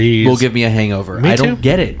a disease. will give me a hangover. Me I too. don't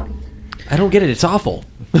get it. I don't get it. It's awful.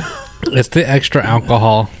 It's the extra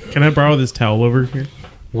alcohol. Can I borrow this towel over here?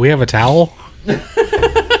 We have a towel.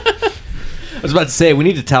 I was about to say we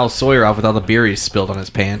need to towel Sawyer off with all the beer he spilled on his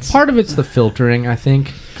pants. Part of it's the filtering, I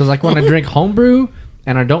think, because like when I drink homebrew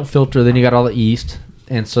and I don't filter, then you got all the yeast,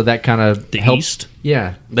 and so that kind of The helps. East?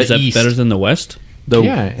 Yeah, The Is that East. better than the West?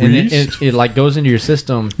 yeah, and it like goes into your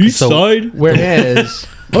system. East side? Whereas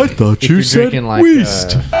I thought if you're drinking like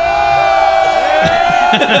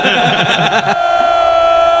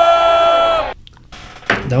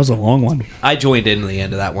That was a long one. I joined in the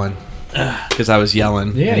end of that one because I was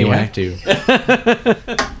yelling. yeah, you anyway. have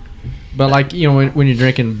to. But like when you're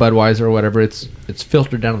drinking Budweiser or whatever, it's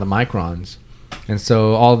filtered down to the microns, and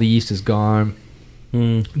so all the yeast is gone.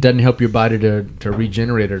 Doesn't help your body to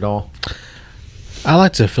regenerate at all. I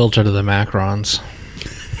like to filter to the macrons.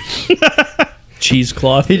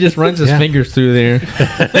 Cheesecloth. He just runs his Yeah. fingers through there.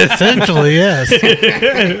 Essentially, yes.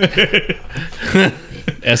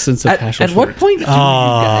 Essence of passion. At what point do you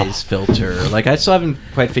Ah. guys filter? Like I still haven't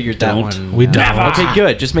quite figured that Don't. one. We don't. Okay,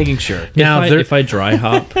 good. Just making sure. Now, there- if I dry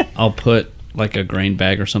hop, I'll put like a grain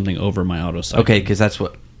bag or something over my auto cycle. Okay, because that's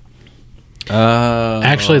what.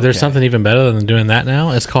 Actually, there's something even better than doing that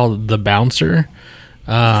now. It's called the bouncer.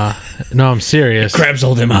 No, I'm serious. Grabs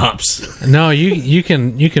all them hops. No, you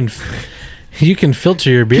can filter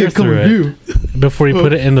your beer through it before you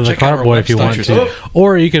put it into the Check out our carboy if you want website. to,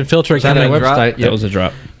 or you can filter it Is that coming. a website? That was a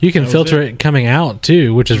drop. You can filter it coming out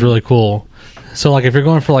too, which is really cool. So, like, if you're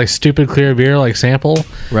going for like stupid clear beer, like sample,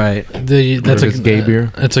 Right. that's if it's gay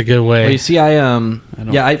beer. That's a good way. Well, you see, I mean,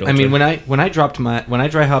 filter. when I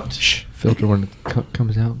dry hopped. Filter when it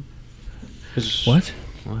comes out. What?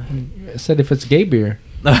 I said if it's gay beer,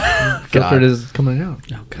 filter it is coming out.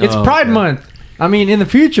 Oh, God. It's Pride Month. I mean, in the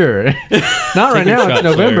future, not right Take a now. shot, It's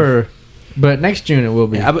November. But next June it will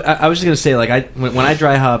be. I was just gonna say, like, when I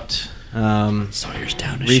dry hopped Sawyer's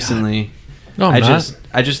down a recently, No, I'm not.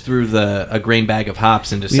 I just threw a grain bag of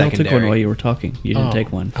hops into We all secondary. took one while you were talking. You didn't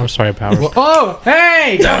take one. I'm sorry, Powers. Oh,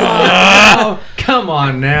 hey! Come on now. Come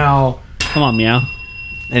on now. Come on, meow.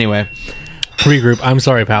 Anyway, Regroup. I'm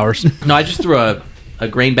sorry, Powers. no, I just threw a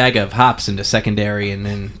grain bag of hops into secondary and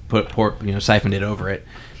then put pork, siphoned it over it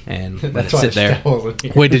and let it sit there.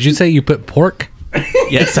 Wait, did you say you put pork?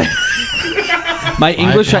 Yes. My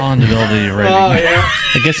English Palatability rating.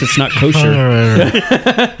 I guess it's not kosher.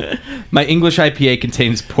 my English IPA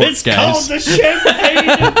contains pork, It's guys. called the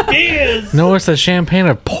champagne of beers. No, it's the champagne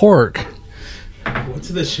of pork. What's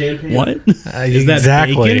the champagne? What? Is that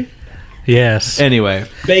exactly. bacon? Yes. Anyway,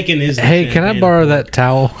 Bacon is. The Hey, can I champagne. borrow that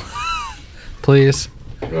towel, please?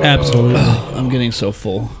 Absolutely. I'm getting so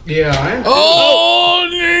full. Yeah. Oh!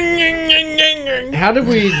 How did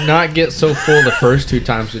we not get so full the first two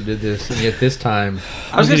times we did this, and yet this time?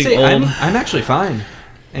 I was gonna getting say old. I'm actually fine,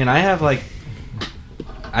 and I have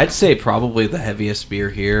I'd say probably the heaviest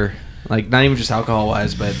beer here. Like not even just alcohol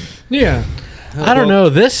wise, but Yeah. I don't know.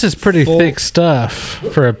 This is pretty thick stuff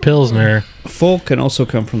for a Pilsner. Full can also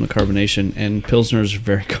come from the carbonation, and Pilsner's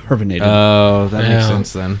very carbonated. oh, that makes Yeah.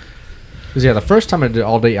 sense then. Because the first time I did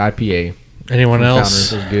all day IPA. Anyone from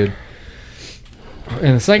else? Founders was good.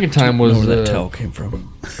 And the second time I don't know was where that towel came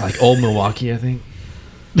from. like Old Milwaukee, I think.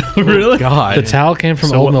 Really? God. The towel came from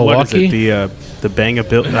So Old what is Milwaukee. it? The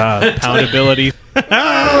poundability.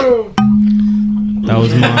 That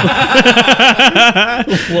was my.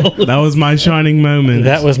 That was my shining moment.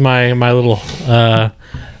 That was my little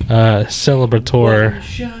celebrator.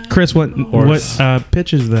 Chris. What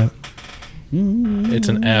pitch is that? It's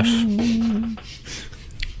an F.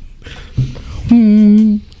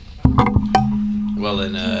 Well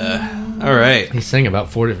then, all right. He sang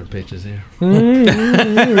about 4 different pitches here.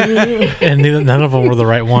 And none of them were the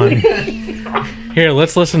right one. Here,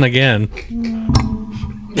 let's listen again.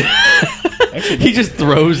 He just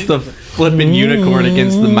throws the flipping unicorn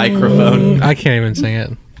against the microphone. I can't even sing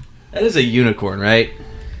it. That is a unicorn, right?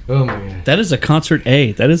 Oh my god. That is a concert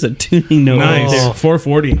A. That is a tuning note. Nice. Right there.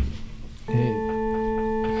 440.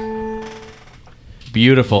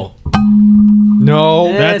 Beautiful.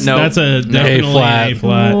 No. That's no. that's a definitely flat. A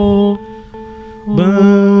flat.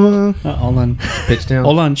 Hold on. Pitch down.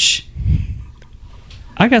 Hold on. Shh.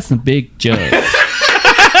 I got some big jokes.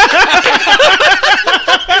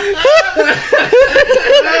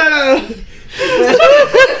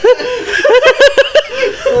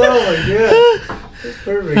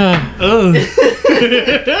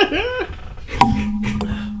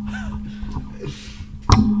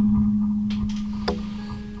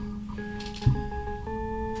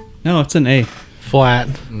 No, it's an A. Flat.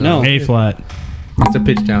 No. A flat. It's a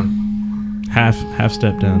pitch down. Half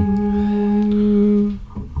step down.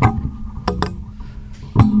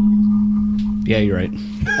 Yeah, you're right.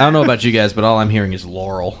 I don't know about you guys, but all I'm hearing is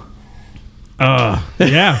Laurel. Yeah.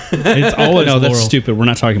 It's always No, that's Laurel. stupid. We're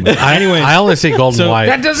not talking about that. I only see golden So white.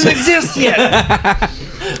 That doesn't exist yet.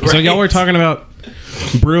 So y'all were talking about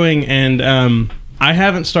brewing, and I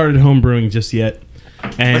haven't started home brewing just yet.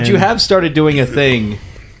 And But you have started doing a thing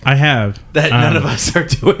I have that none of us are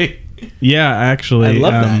doing. Yeah, actually, I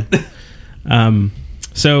love that.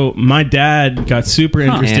 So my dad got super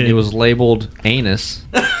interested. And it was labeled anus.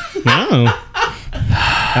 Oh,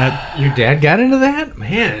 Your dad got into that?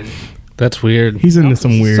 Man. That's weird. he's into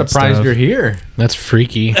some weird Surprised stuff. you're here. That's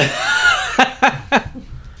freaky.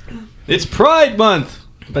 It's Pride Month,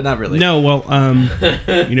 but not really. No, well,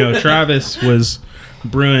 Travis was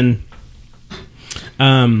brewing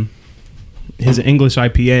his English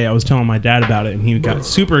IPA. I was telling my dad about it, and he got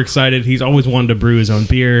super excited. He's always wanted to brew his own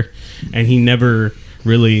beer, and he never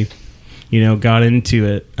really, got into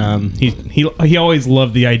it. He always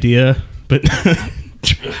loved the idea, but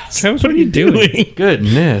Travis, what are you doing?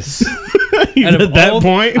 Goodness. At that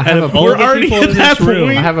point, we're already at that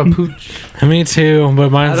point. I have a pooch. Me too, but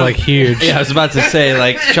mine's like huge. Yeah, I was about to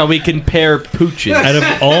say, shall we compare pooches? Out of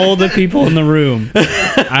all the people in the room,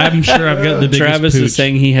 I'm sure I've got the biggest Travis pooch. is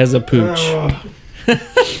saying he has a pooch.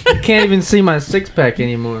 I can't even see my 6-pack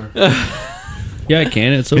anymore. Yeah, I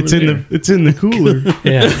can. It's over there. It's in the cooler.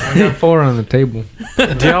 Yeah. I got 4 on the table.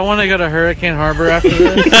 Do y'all want to go to Hurricane Harbor after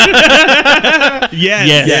this?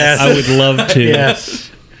 Yes. Yes, I would love to. Yes.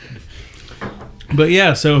 But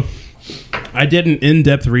yeah, so I did an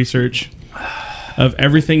in-depth research of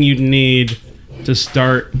everything you'd need to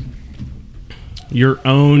start your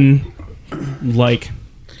own,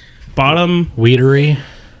 bottom. Weedery.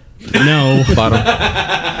 No.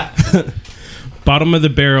 bottom of the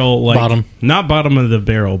barrel, like Bottom. not bottom of the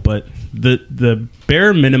barrel, but the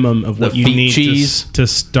bare minimum of what The you feet need cheese. to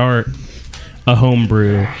start a home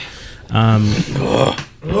brew.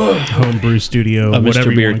 Homebrew studio, A Mr.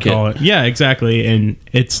 whatever you Beer want to call kit. it. Yeah, exactly. And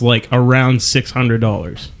it's like around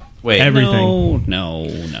 $600. Wait, Everything. No.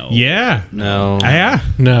 Yeah. no. Yeah.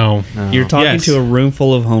 No. You're talking Yes. to a room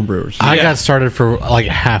full of homebrewers. I got started for like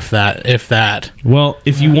half that, if that. Well,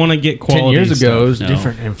 if you want to get 10 quality years ago, it was No.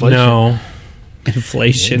 different inflation. No.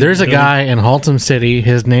 Inflation. There's a guy in Haltom City.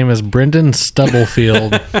 His name is Brendan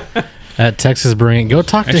Stubblefield at Texas Brewing. Go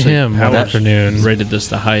talk to him one afternoon. rated this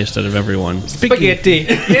the highest out of everyone. Spaghetti.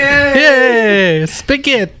 Yay!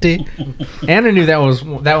 Spaghetti. Anna knew that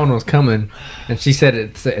one was coming, and she said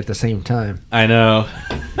it at the same time. I know.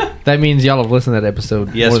 That means y'all have listened to that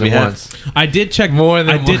episode Yes, more than we have. once. I did check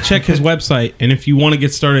check his website, and if you want to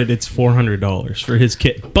get started, it's $400 for his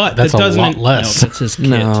kit. But That's that a doesn't lot less. No, that's his kit.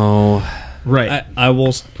 No. right. I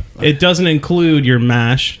will. It doesn't include your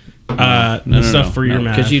mash, the stuff for your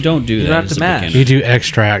mash. because you don't do that. don't have as to a mash. beginner. You do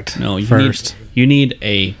extract No, you first. you need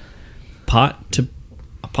a pot to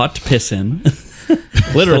piss in.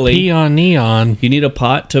 Literally, Pee on neon. you need a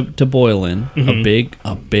pot to boil in.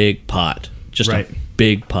 A big pot, just Right. a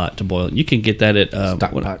big pot to boil in. You can get that at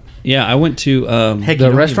Stock pot. Yeah, I went to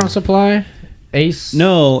The restaurant supply, Ace.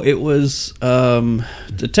 no, it was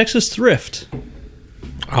the Texas Thrift.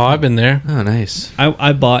 Oh, I've been there. Oh, nice.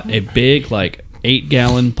 I bought a big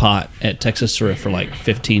 8-gallon pot at Texas Thrift for like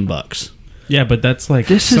 $15. Yeah, but that's like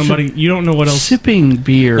This is somebody you don't know what else. Sipping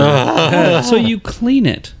beer. So you clean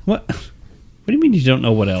it. What? What do you mean you don't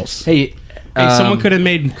know what else? Hey, Hey, someone could have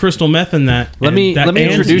made crystal meth in that. Let and me that and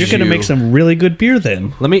introduce You're going to you. make some really good beer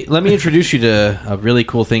then. Let me introduce you to a really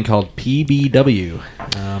cool thing called PBW.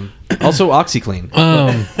 Also OxyClean.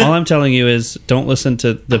 All I'm telling you is don't listen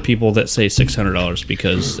to the people that say $600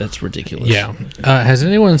 because that's ridiculous. Yeah. Has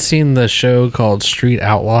anyone seen the show called Street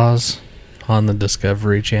Outlaws on the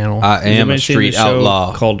Discovery Channel? I Has am anybody a seen street the show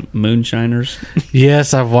outlaw. called Moonshiners.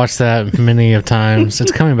 Yes, I've watched that many of times.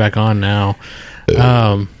 It's coming back on now.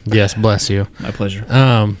 Yes, bless you. My pleasure.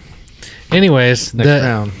 Anyways,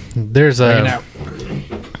 round.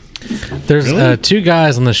 there's two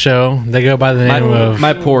guys on the show. They go by the name of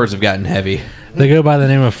My pores have gotten heavy. they go by the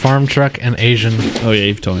name of Farm Truck and Asian. Oh yeah,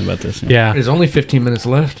 you've told me about this. Yeah. There's only 15 minutes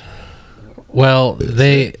left. Well,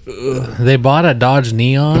 they bought a Dodge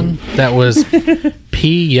Neon that was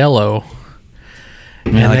pea yellow.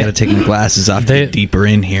 Man, I got to take my glasses off to they- get deeper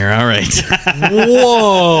in here. All right.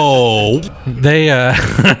 Whoa! They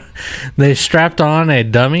they strapped on a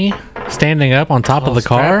dummy standing up on top of the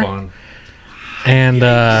car,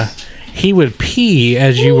 and he would pee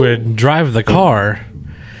as you would drive the car,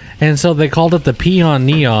 and so they called it the Pee on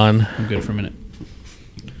Neon. I'm good for a minute.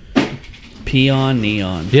 Peon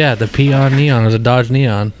Neon. Yeah, the Pee on Neon was a Dodge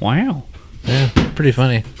Neon. Wow. Yeah, pretty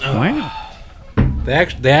funny. Wow.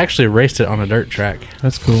 They actually raced it on a dirt track.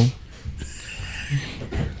 That's cool.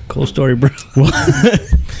 Cool story, bro.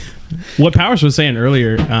 What Powers was saying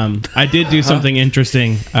earlier, I did do something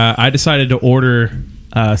interesting. I decided to order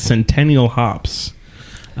Centennial hops,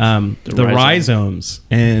 the rhizomes,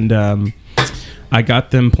 and I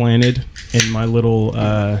got them planted in my little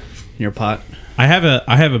your pot. I have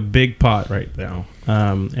a big pot right now,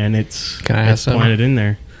 and it's Can I have some? planted in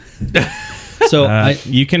there. So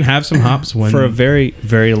you can have some hops when for a very,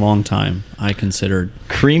 very long time, I considered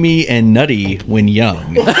Creamy and nutty when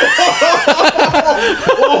young.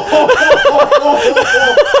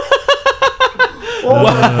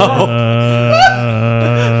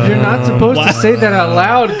 You're not supposed to say that out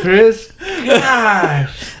loud, Chris.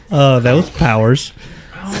 Gosh. that was Powers.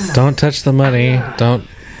 Don't touch the money. Don't.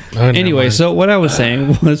 Oh, never Anyway, mind. so what I was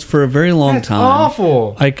saying was for a very long That's time,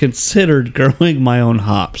 awful. I considered growing my own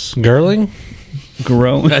hops. Girling?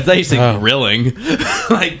 Growing. I thought you said Oh. grilling.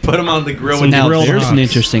 Like put them on the grill. Some with Now grilled there's an hops.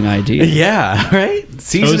 interesting idea. Yeah, right.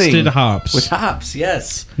 Seasoning toasted hops. with hops.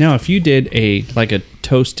 Yes. Now, if you did a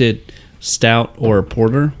toasted stout or a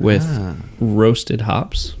porter with roasted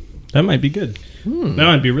hops, That might be good. That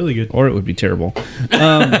might be really good. or it would be terrible.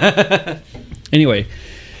 Anyway,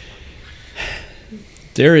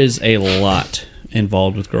 there is a lot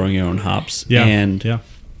involved with growing your own hops, Yeah, and yeah,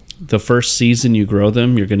 the first season you grow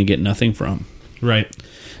them, you're going to get nothing from. right.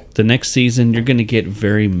 The next season, you're going to get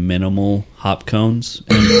very minimal hop cones.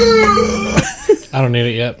 And I don't need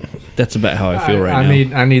it yet. that's about how I feel right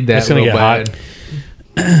now. I need that. It's gonna real get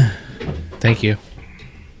bad. Thank you.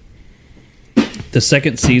 The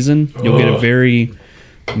second season, you'll get a very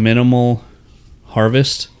minimal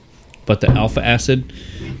harvest, but the alpha acid,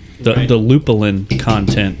 the lupulin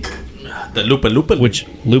content, The lupa, which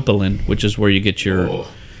lupulin, which is where you get your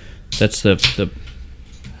That's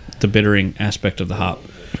the bittering aspect of the hop.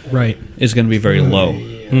 Right. Is going to be very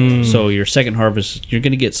low. So your second harvest, you're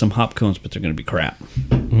going to get some hop cones, but they're going to be crap.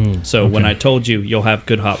 So when I told you you'll have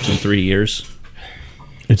good hops in 3 years,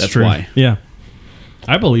 that's true. why. Yeah.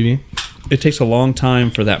 I believe you. It takes a long time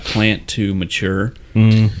for that plant to mature.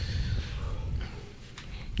 Mm.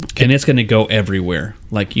 And it's going to go everywhere.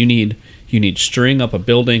 Like you need string up a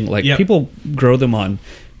building. Like people grow them on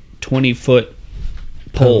 20-foot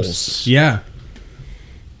poles. Yeah.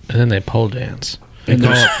 And then they pole dance. And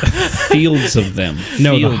there's fields of them.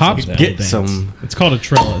 No, fields the hops of them. Get some. It's called a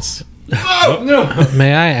trellis.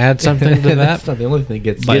 May I add something to that? That's not the only thing that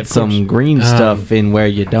gets. Get some green stuff in where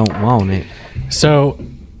you don't want it. So,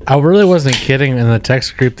 I really wasn't kidding in the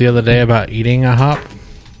text group the other day about eating a hop.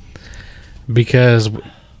 Because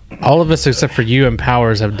all of us except for you and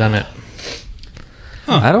Powers have done it.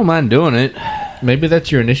 I don't mind doing it. Maybe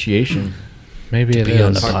that's your initiation. Maybe it Be is.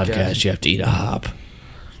 on the podcast, you have to eat a hop.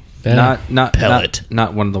 Yeah. Not pellet.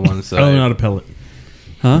 Not one of the ones that. Oh, not a pellet.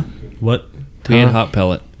 Huh? What? We ate hot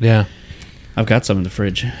pellet. Yeah. I've got some in the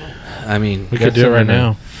fridge. I mean, We could do it right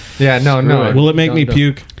now. Yeah, no. Will it make me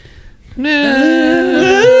puke?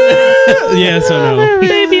 Yes or no?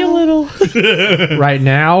 Maybe a little. Right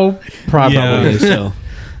now, probably. Yeah. So.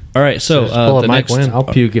 All right, so pull the a Mike next Wynn. I'll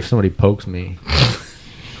puke if somebody pokes me.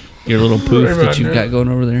 your little poof that you've got going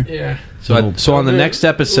over there. Yeah. so on the next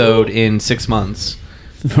episode in 6 months,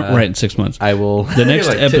 Right in 6 months. I will. The next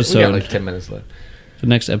We got episode. like 10 minutes left. The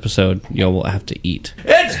next episode, y'all will have to eat.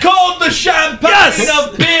 It's called the champagne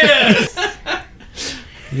of beers.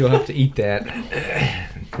 You'll have to eat that.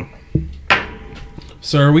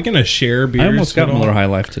 So are we going to share beers? I almost got at all? Miller High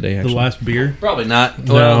Life today. The Actually, last beer? Probably not.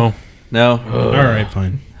 No. No. All right,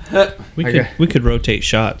 fine. we could rotate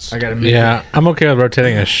shots. I got to Yeah, I'm okay with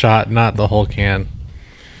rotating a shot, not the whole can.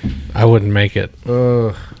 I wouldn't make it.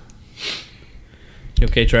 You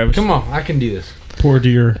okay, Travis? Come on, I can do this. Poor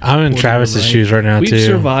dear. I'm in Poor Travis's dear, shoes right now, We've too.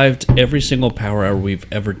 survived every single power hour we've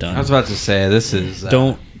ever done. I was about to say this is.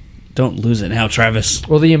 Don't lose it now, Travis.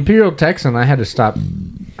 Well, the Imperial Texan, I had to stop.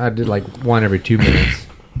 I did like one every 2 minutes.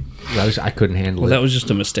 I couldn't handle Well, it. that was just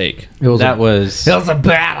a mistake. It was That a, was. It was a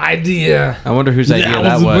bad idea. I wonder whose idea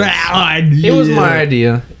that was. It was my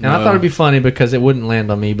idea, and I thought it'd be funny because it wouldn't land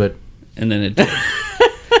on me, but And then it did. it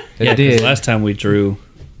Yeah, 'cause did. last time we drew,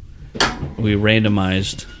 we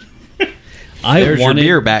randomized. There's your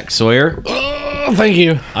beer back, Sawyer. Oh, thank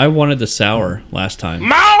you. I wanted the sour last time.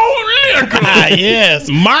 yes.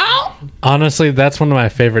 Honestly, that's one of my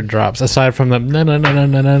favorite drops, aside from the no.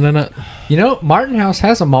 You know, Martin House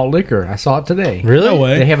has a malt liquor. I saw it today. Really? No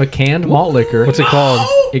way. They have a canned malt liquor. What's it called?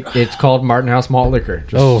 It's called Martin House Malt Liquor.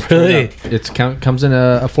 Just Oh, straight really? up. It's comes in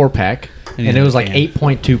a 4-pack, and it was like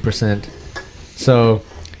 8.2%. So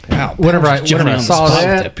whenever I saw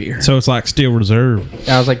that, beer. So it's like Steel Reserve.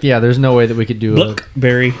 I was like, yeah, there's no way that we could do Look,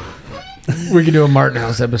 Barry. a Martin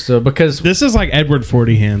House epised because This is like Edward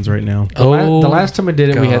 40 hands right now. the last time we did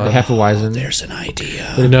it, we had the God. Hefeweizen. There's an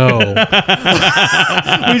idea. No.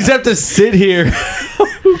 We just have to sit here.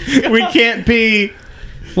 We can't pee.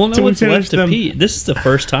 Well, no Till we one's finish left to them. pee. This is the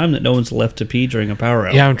first time that no one's left to pee during a power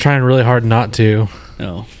hour. Yeah, I'm trying really hard not to.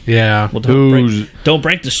 No. Yeah. Well, don't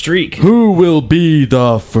break the streak. Who will be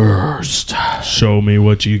the first? Show me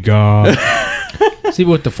what you got. See,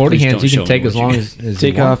 with the 40 Please hands, don't you show can take me as what long you as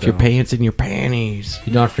Take you want, off your though. pants and your panties.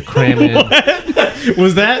 You don't have to cram in.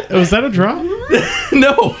 was that a drop?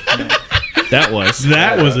 No, That was.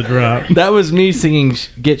 That was a drop. that was me singing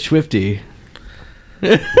 "Get Swifty."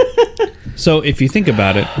 So if you think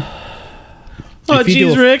about it, Oh, if you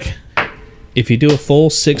do jeez, a- Rick. if you do a full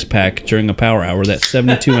 6-pack during a power hour, that's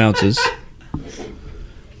 72 ounces.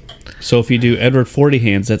 So if you do Edward 40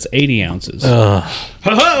 hands, that's 80 ounces.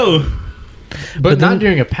 Ho-ho! But not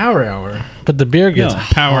during a power hour. But the beer gets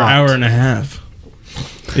Power hot. hour and a half.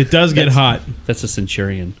 It does get hot. That's a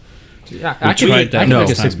Centurion. I could tried that. make No. a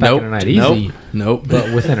 6-pack in a night easy. Nope.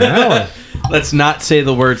 But within an hour. Let's not say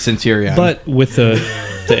the word Centurion. But with the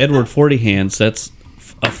Edward 40 hands, that's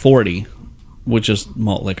a 40, which is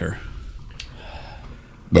malt liquor.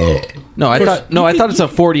 no, I thought it's a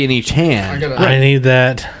 40 in each hand. I need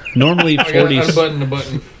that. Normally 40s. Unbutton the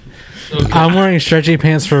button. I'm wearing stretchy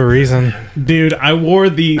pants for a reason. Dude, I wore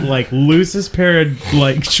the loosest pair of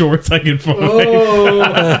shorts I could find.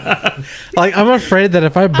 Like, I'm afraid that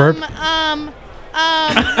if I burp,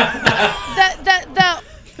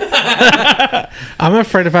 I'm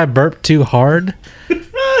afraid if I burp too hard,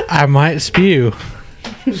 I might spew.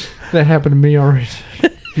 That happened to me already.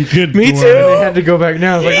 Good Me boy. too. They had to go back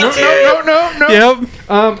now. I was like, no.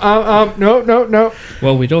 Yep. No.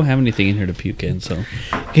 Well, we don't have anything in here to puke in, so.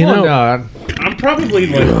 You know, God. I'm probably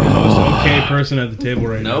like the most okay person at the table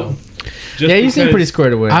right now. Yeah, you seem pretty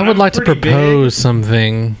squared away. I would like to pretty propose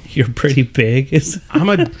something. You're pretty big. I'm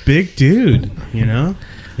a big dude, you know?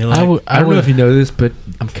 You're like, I don't know if you know this, but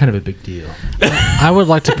I'm kind of a big deal. I would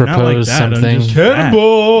like to propose that, I'm something. just fat.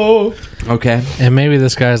 Okay. And maybe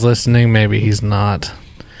this guy's listening, maybe he's not.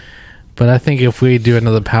 But I think if we do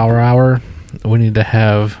another power hour, we need to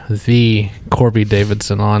have the Corby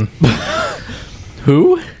Davidson on.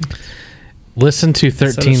 Who? Listen to Is that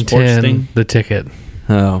a sports 1310, thing? The Ticket,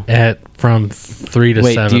 Oh. from 3 to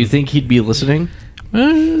Wait, 7. do you think he'd be listening?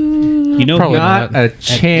 You know, Probably Not not. a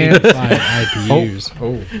chance.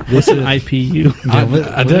 IPUs. this is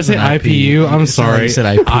IPU. I did say IPU. I'm sorry. You said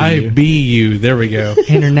IPU. IBU. There we go.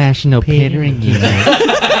 International Pittering Unit.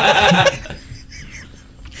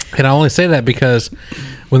 And I only say that because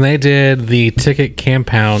when they did the Ticket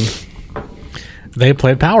Campound, they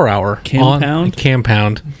played Power Hour.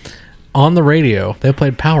 Campound. On the radio, they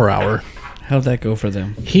played Power Hour. How'd that go for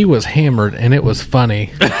them? He was hammered, and it was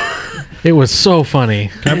funny. It was so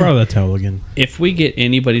funny. Can I borrow that towel again? If we get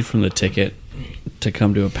anybody from the Ticket to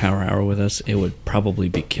come to a power hour with us, it would probably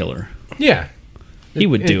be Killer. Yeah. He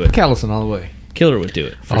would do it. Callison all the way. Killer would do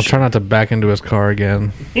it. I'll try not to back into his car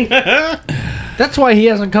again. That's why he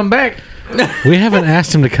hasn't come back. We haven't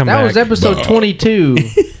asked him to come back. That was episode 22.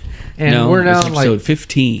 And No, we're now it's episode like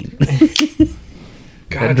 15.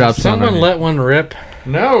 that drops on Someone our- let one rip.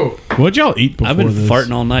 No. What'd y'all eat before I've been this?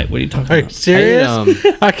 farting all night. What are you talking Are you about? serious?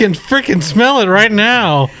 I I can freaking smell it right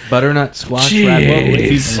now. Butternut squash Jeez. ravioli.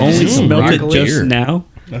 If you only smelled it broccoli. just now,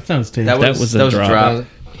 That sounds tasty. That was a drop.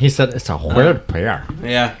 He said it's a weird pair.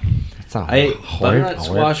 Yeah. It's a I ate butternut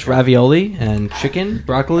squash ravioli and chicken,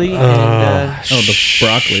 broccoli, and oh, the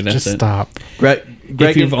broccoli. That's Just it. stop. Greg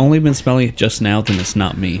If you've only been smelling it just now, then it's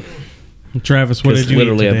not me. Travis, what Because did you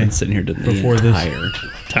literally eat I've today? been sitting here the Before this? entire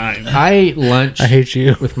time. I ate lunch I hate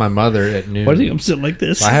you. with my mother at noon. Why do you think I'm sitting like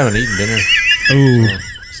this? I haven't eaten dinner. Ooh,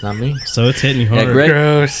 It's not me. so it's hitting you Yeah, hard.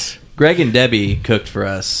 Gross. Greg and Debbie cooked for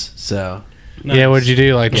us. So Yeah, what'd you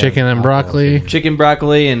do? Like chicken and broccoli? chicken,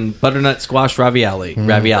 broccoli, and butternut squash ravioli.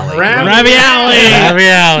 Ravioli.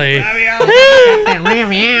 Ravioli.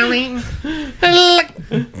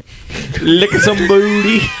 Lick some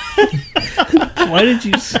booty. Why did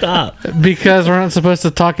you stop? Because we're not supposed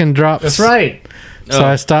to talk in drops. That's right. So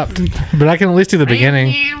I stopped. But I can at least do the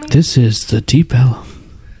beginning. This is the Deep Ellum.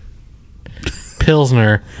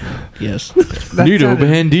 Pilsner. Yes. Neato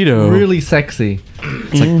Bandito. Really sexy.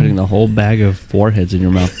 It's like putting the whole bag of foreheads in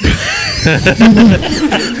your mouth.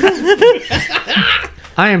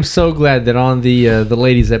 I am so glad that on the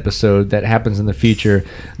ladies episode that happens in the future,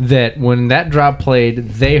 that when that drop played,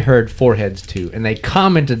 they heard foreheads too, and they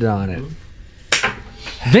commented on it.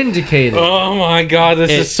 Vindicated. Oh my god,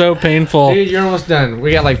 this is so painful. Dude, you're almost done.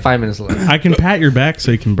 We got like 5 minutes left. I can pat your back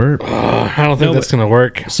so you can burp. I don't think No, that's going to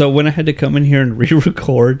work. So when I had to come in here and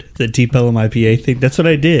re-record the Deep Ellum IPA thing, that's what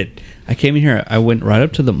I did. I came in here, I went right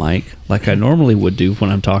up to the mic like I normally would do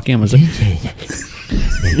when I'm talking. I was like,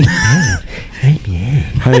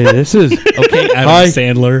 Hi, this is okay, Adam Hi.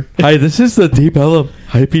 Sandler. Hi, this is the Deep Ellum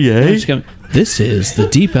I IPA. just come, this is the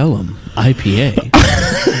Deep Ellum IPA.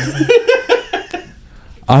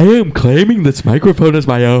 I am claiming this microphone as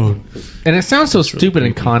my own. And it sounds so stupid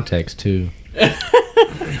in context too.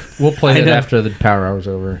 We'll play it after the power hour's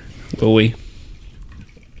over. Will we?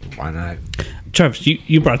 Why not? Travis,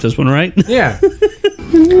 you brought this one, right? Yeah.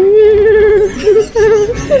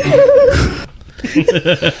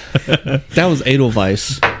 That was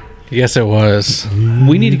Edelweiss. Yes, it was.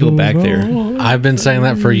 We need to go back there. I've been saying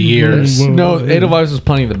that for years. No, Edelweiss was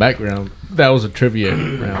playing in the background. That was a trivia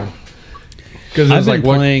round. Because it I've was been like,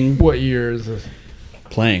 playing. what year is this?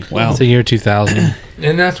 Playing. Wow. It's the year 2000.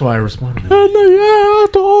 And that's why I responded. In the year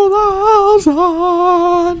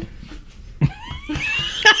 2000.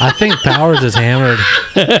 I think Powers is hammered.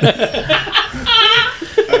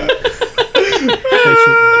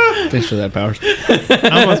 Thanks for that, Powers.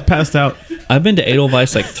 I almost passed out. I've been to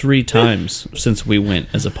Edelweiss like 3 times since we went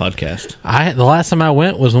as a podcast. The last time I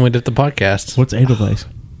went was when we did the podcast. What's Edelweiss?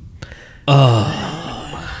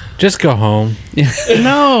 Just go home.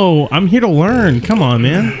 No, I'm here to learn. Come on,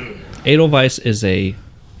 man. Edelweiss is a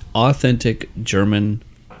authentic German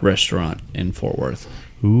restaurant in Fort Worth.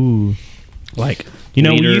 Ooh. Like, You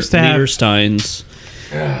know, we used to have- Steins.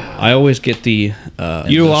 I always get the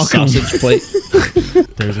You're the welcome. sausage plate.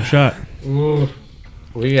 There's a shot. Ooh.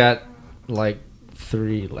 We got like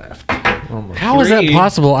 3 left. Almost. How is that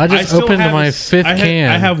possible? I just still opened have my a- 5th can.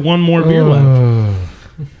 I have one more beer left.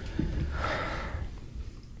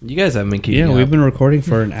 You guys haven't been keeping Yeah, up. we've been recording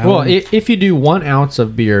for an hour. Well, if you do 1 ounce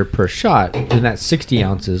of beer per shot, then that's 60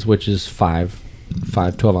 ounces, which is 5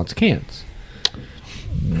 5 12-ounce cans.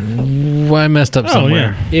 I messed up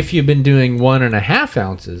somewhere. If you've been doing 1.5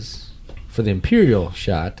 ounces for the Imperial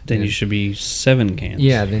shot, Then you should be 7 cans.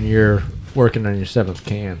 Yeah, then you're working on your 7th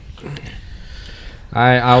can.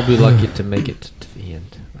 I'll be lucky to make it to the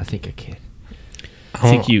end. I think I can. I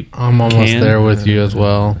think you I'm almost there with you as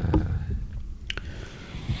well.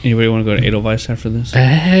 Anybody want to go to Edelweiss after this?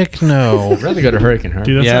 Heck no. I'd rather go to Hurricane Heart.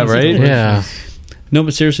 Dude, that Yeah, sounds right? delicious. Yeah. No,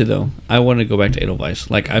 but seriously though, I want to go back to Edelweiss.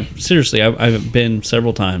 Like, I've been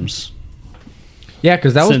several times. Yeah,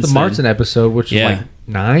 because that was Since the Martin episode, which Yeah. is like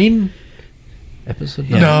 9 episode.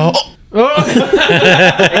 Yeah. No.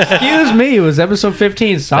 Excuse me, it was episode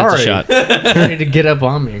 15. Sorry, That's you need to get up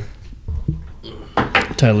on me.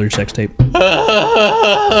 Title of your sex tape.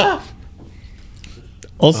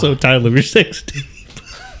 Also, title of your sex tape.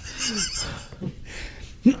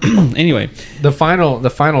 Anyway, The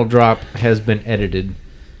final drop has been edited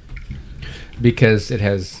because it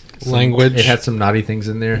has Language. It had some naughty things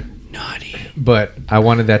in there, naughty. but I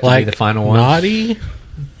wanted that to Like be the final one. naughty?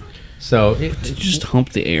 So Did you just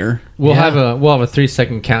hump the air? we'll have a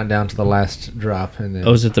 3-second countdown to the last drop, and then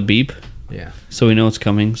Oh, is it the beep? yeah, So we know it's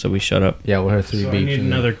coming, so we shut up. we'll have 3 So I beeps. need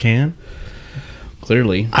and then- another can.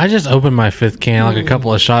 Clearly. I just opened my 5th can like a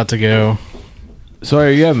couple of shots ago.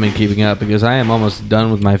 Sorry, you haven't been keeping up because I am almost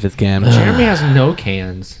done with my 5th can. Jeremy has no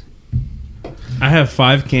cans. I have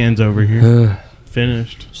 5 cans over here.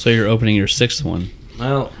 Finished. So you're opening your 6th one.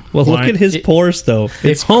 Well, Well, look Why- at his pores, though.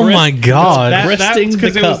 It's Oh my god. That's Resting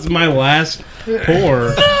because the it was cup. my last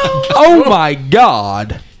pour. oh my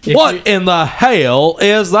God! What in the hell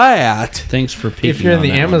is that? Thanks for peeking. If you're in on the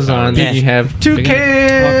that one, Amazon, Tyler. then you have 2 Big-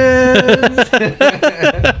 cans.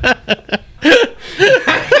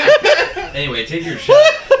 Anyway, take your shot.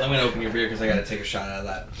 I'm gonna open your beer because I gotta take a shot out of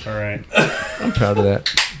that. All right. I'm proud of that.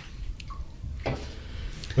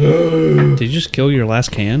 Did you just kill your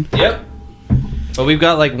last can? Yep. But we've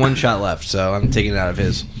got like 1 shot left, so I'm taking it out of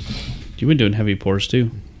his. You've been doing heavy pours,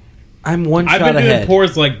 too. I'm 1 I've shot been doing ahead.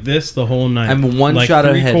 pours like this the whole night. I'm 1 like shot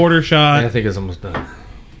ahead. 3/4 shot. I think it's almost done.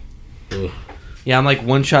 Yeah, I'm like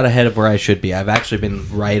 1 shot ahead of where I should be. I've actually been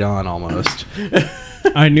right on almost.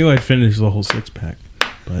 I knew I'd finish the whole 6-pack,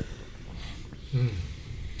 but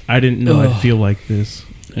I didn't know I'd feel like this.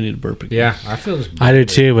 I need a burp again. Yeah, I feel this. I do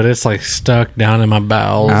too, but it's like stuck down in my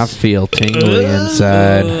bowels. I feel tingly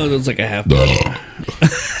inside. Oh, that's like a half bottle.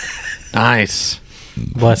 Nice.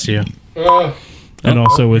 Bless you. And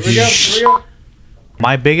also with you.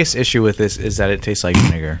 My biggest issue with this is that it tastes like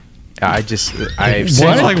vinegar. I've What?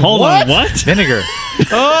 seen like Hold on, what? vinegar.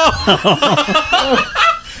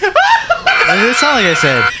 It's not like I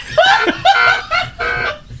said.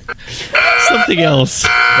 Something else.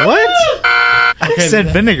 What? I said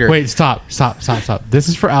vinegar. Wait, stop. This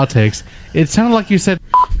is for outtakes. It sounded like you said.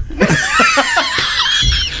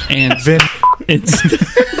 And it's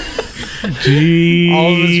Jeez.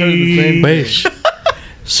 All of us heard the same. Wait.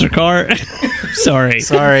 Sarkar.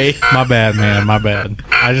 Sorry. My bad, man. My bad.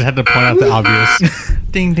 I just had to point out the obvious.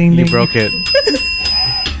 Ding, ding, ding. You broke it.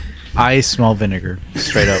 I smell vinegar.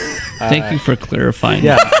 Straight up. Thank you for clarifying.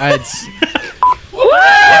 Yeah, it's...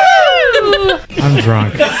 I'm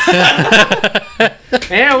drunk.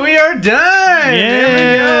 And we are done.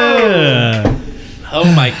 Yeah. Oh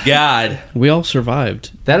my God. We all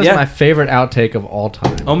survived. That is Yeah. my favorite outtake of all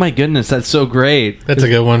time. Oh my goodness, that's so great. That's a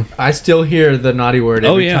good one. I still hear the naughty word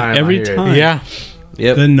every time. every I hear time. Yeah.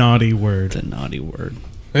 Yep. The naughty word. The naughty word.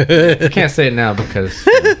 It. I can't say it now because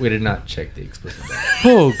we did not check the explicit button.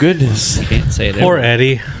 Oh goodness. Can't say it. Poor ever.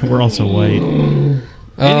 Eddie. We're also white.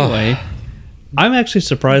 Anyway, I'm actually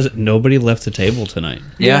surprised that nobody left the table tonight.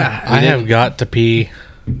 Yeah. I have got to pee.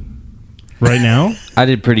 Right now? I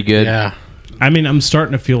did pretty good. Yeah. I mean, I'm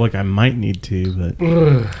starting to feel like I might need to,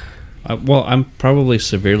 but Well, I'm probably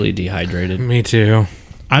severely dehydrated. Me too.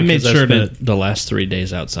 I made Because sure I've to spent the last 3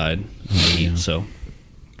 days outside. So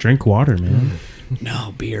drink water, man.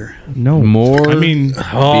 no beer. No. More I mean,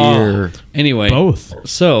 beer. Anyway, both.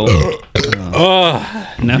 So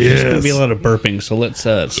now there's going to be a lot of burping. So let's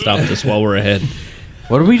stop this while we're ahead.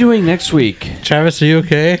 What are we doing next week? Travis, are you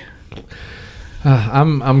okay?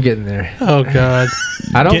 I'm getting there. Oh God.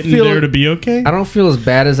 I don't Getting feel there to be okay? I don't feel as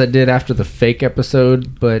bad as I did after the fake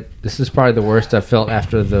episode, but this is probably the worst I felt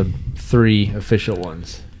after the 3 official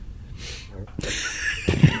ones.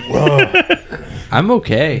 I'm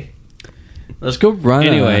okay. Let's go run.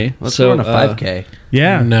 Anyway, let's so, go run a 5K.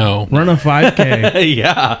 Yeah. No. Run a 5K.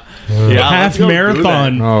 Yeah. Half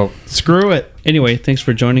marathon. Oh, Screw it. Anyway, thanks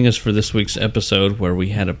for joining us for this week's episode where we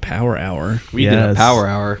had a power hour. We did a Yes. power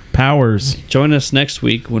hour. Powers. Join us next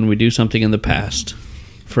week when we do something in the past.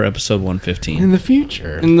 for episode 115. In the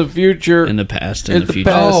future. In the future. In the past. In the future.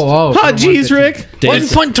 past. Oh, Hot geez, Rick.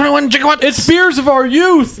 1.21 gigawatts. It's beers of our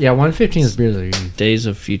youth. Yeah, 115 is beers of our youth. Days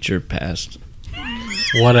of future past.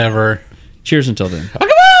 Whatever. Cheers until then. Oh, come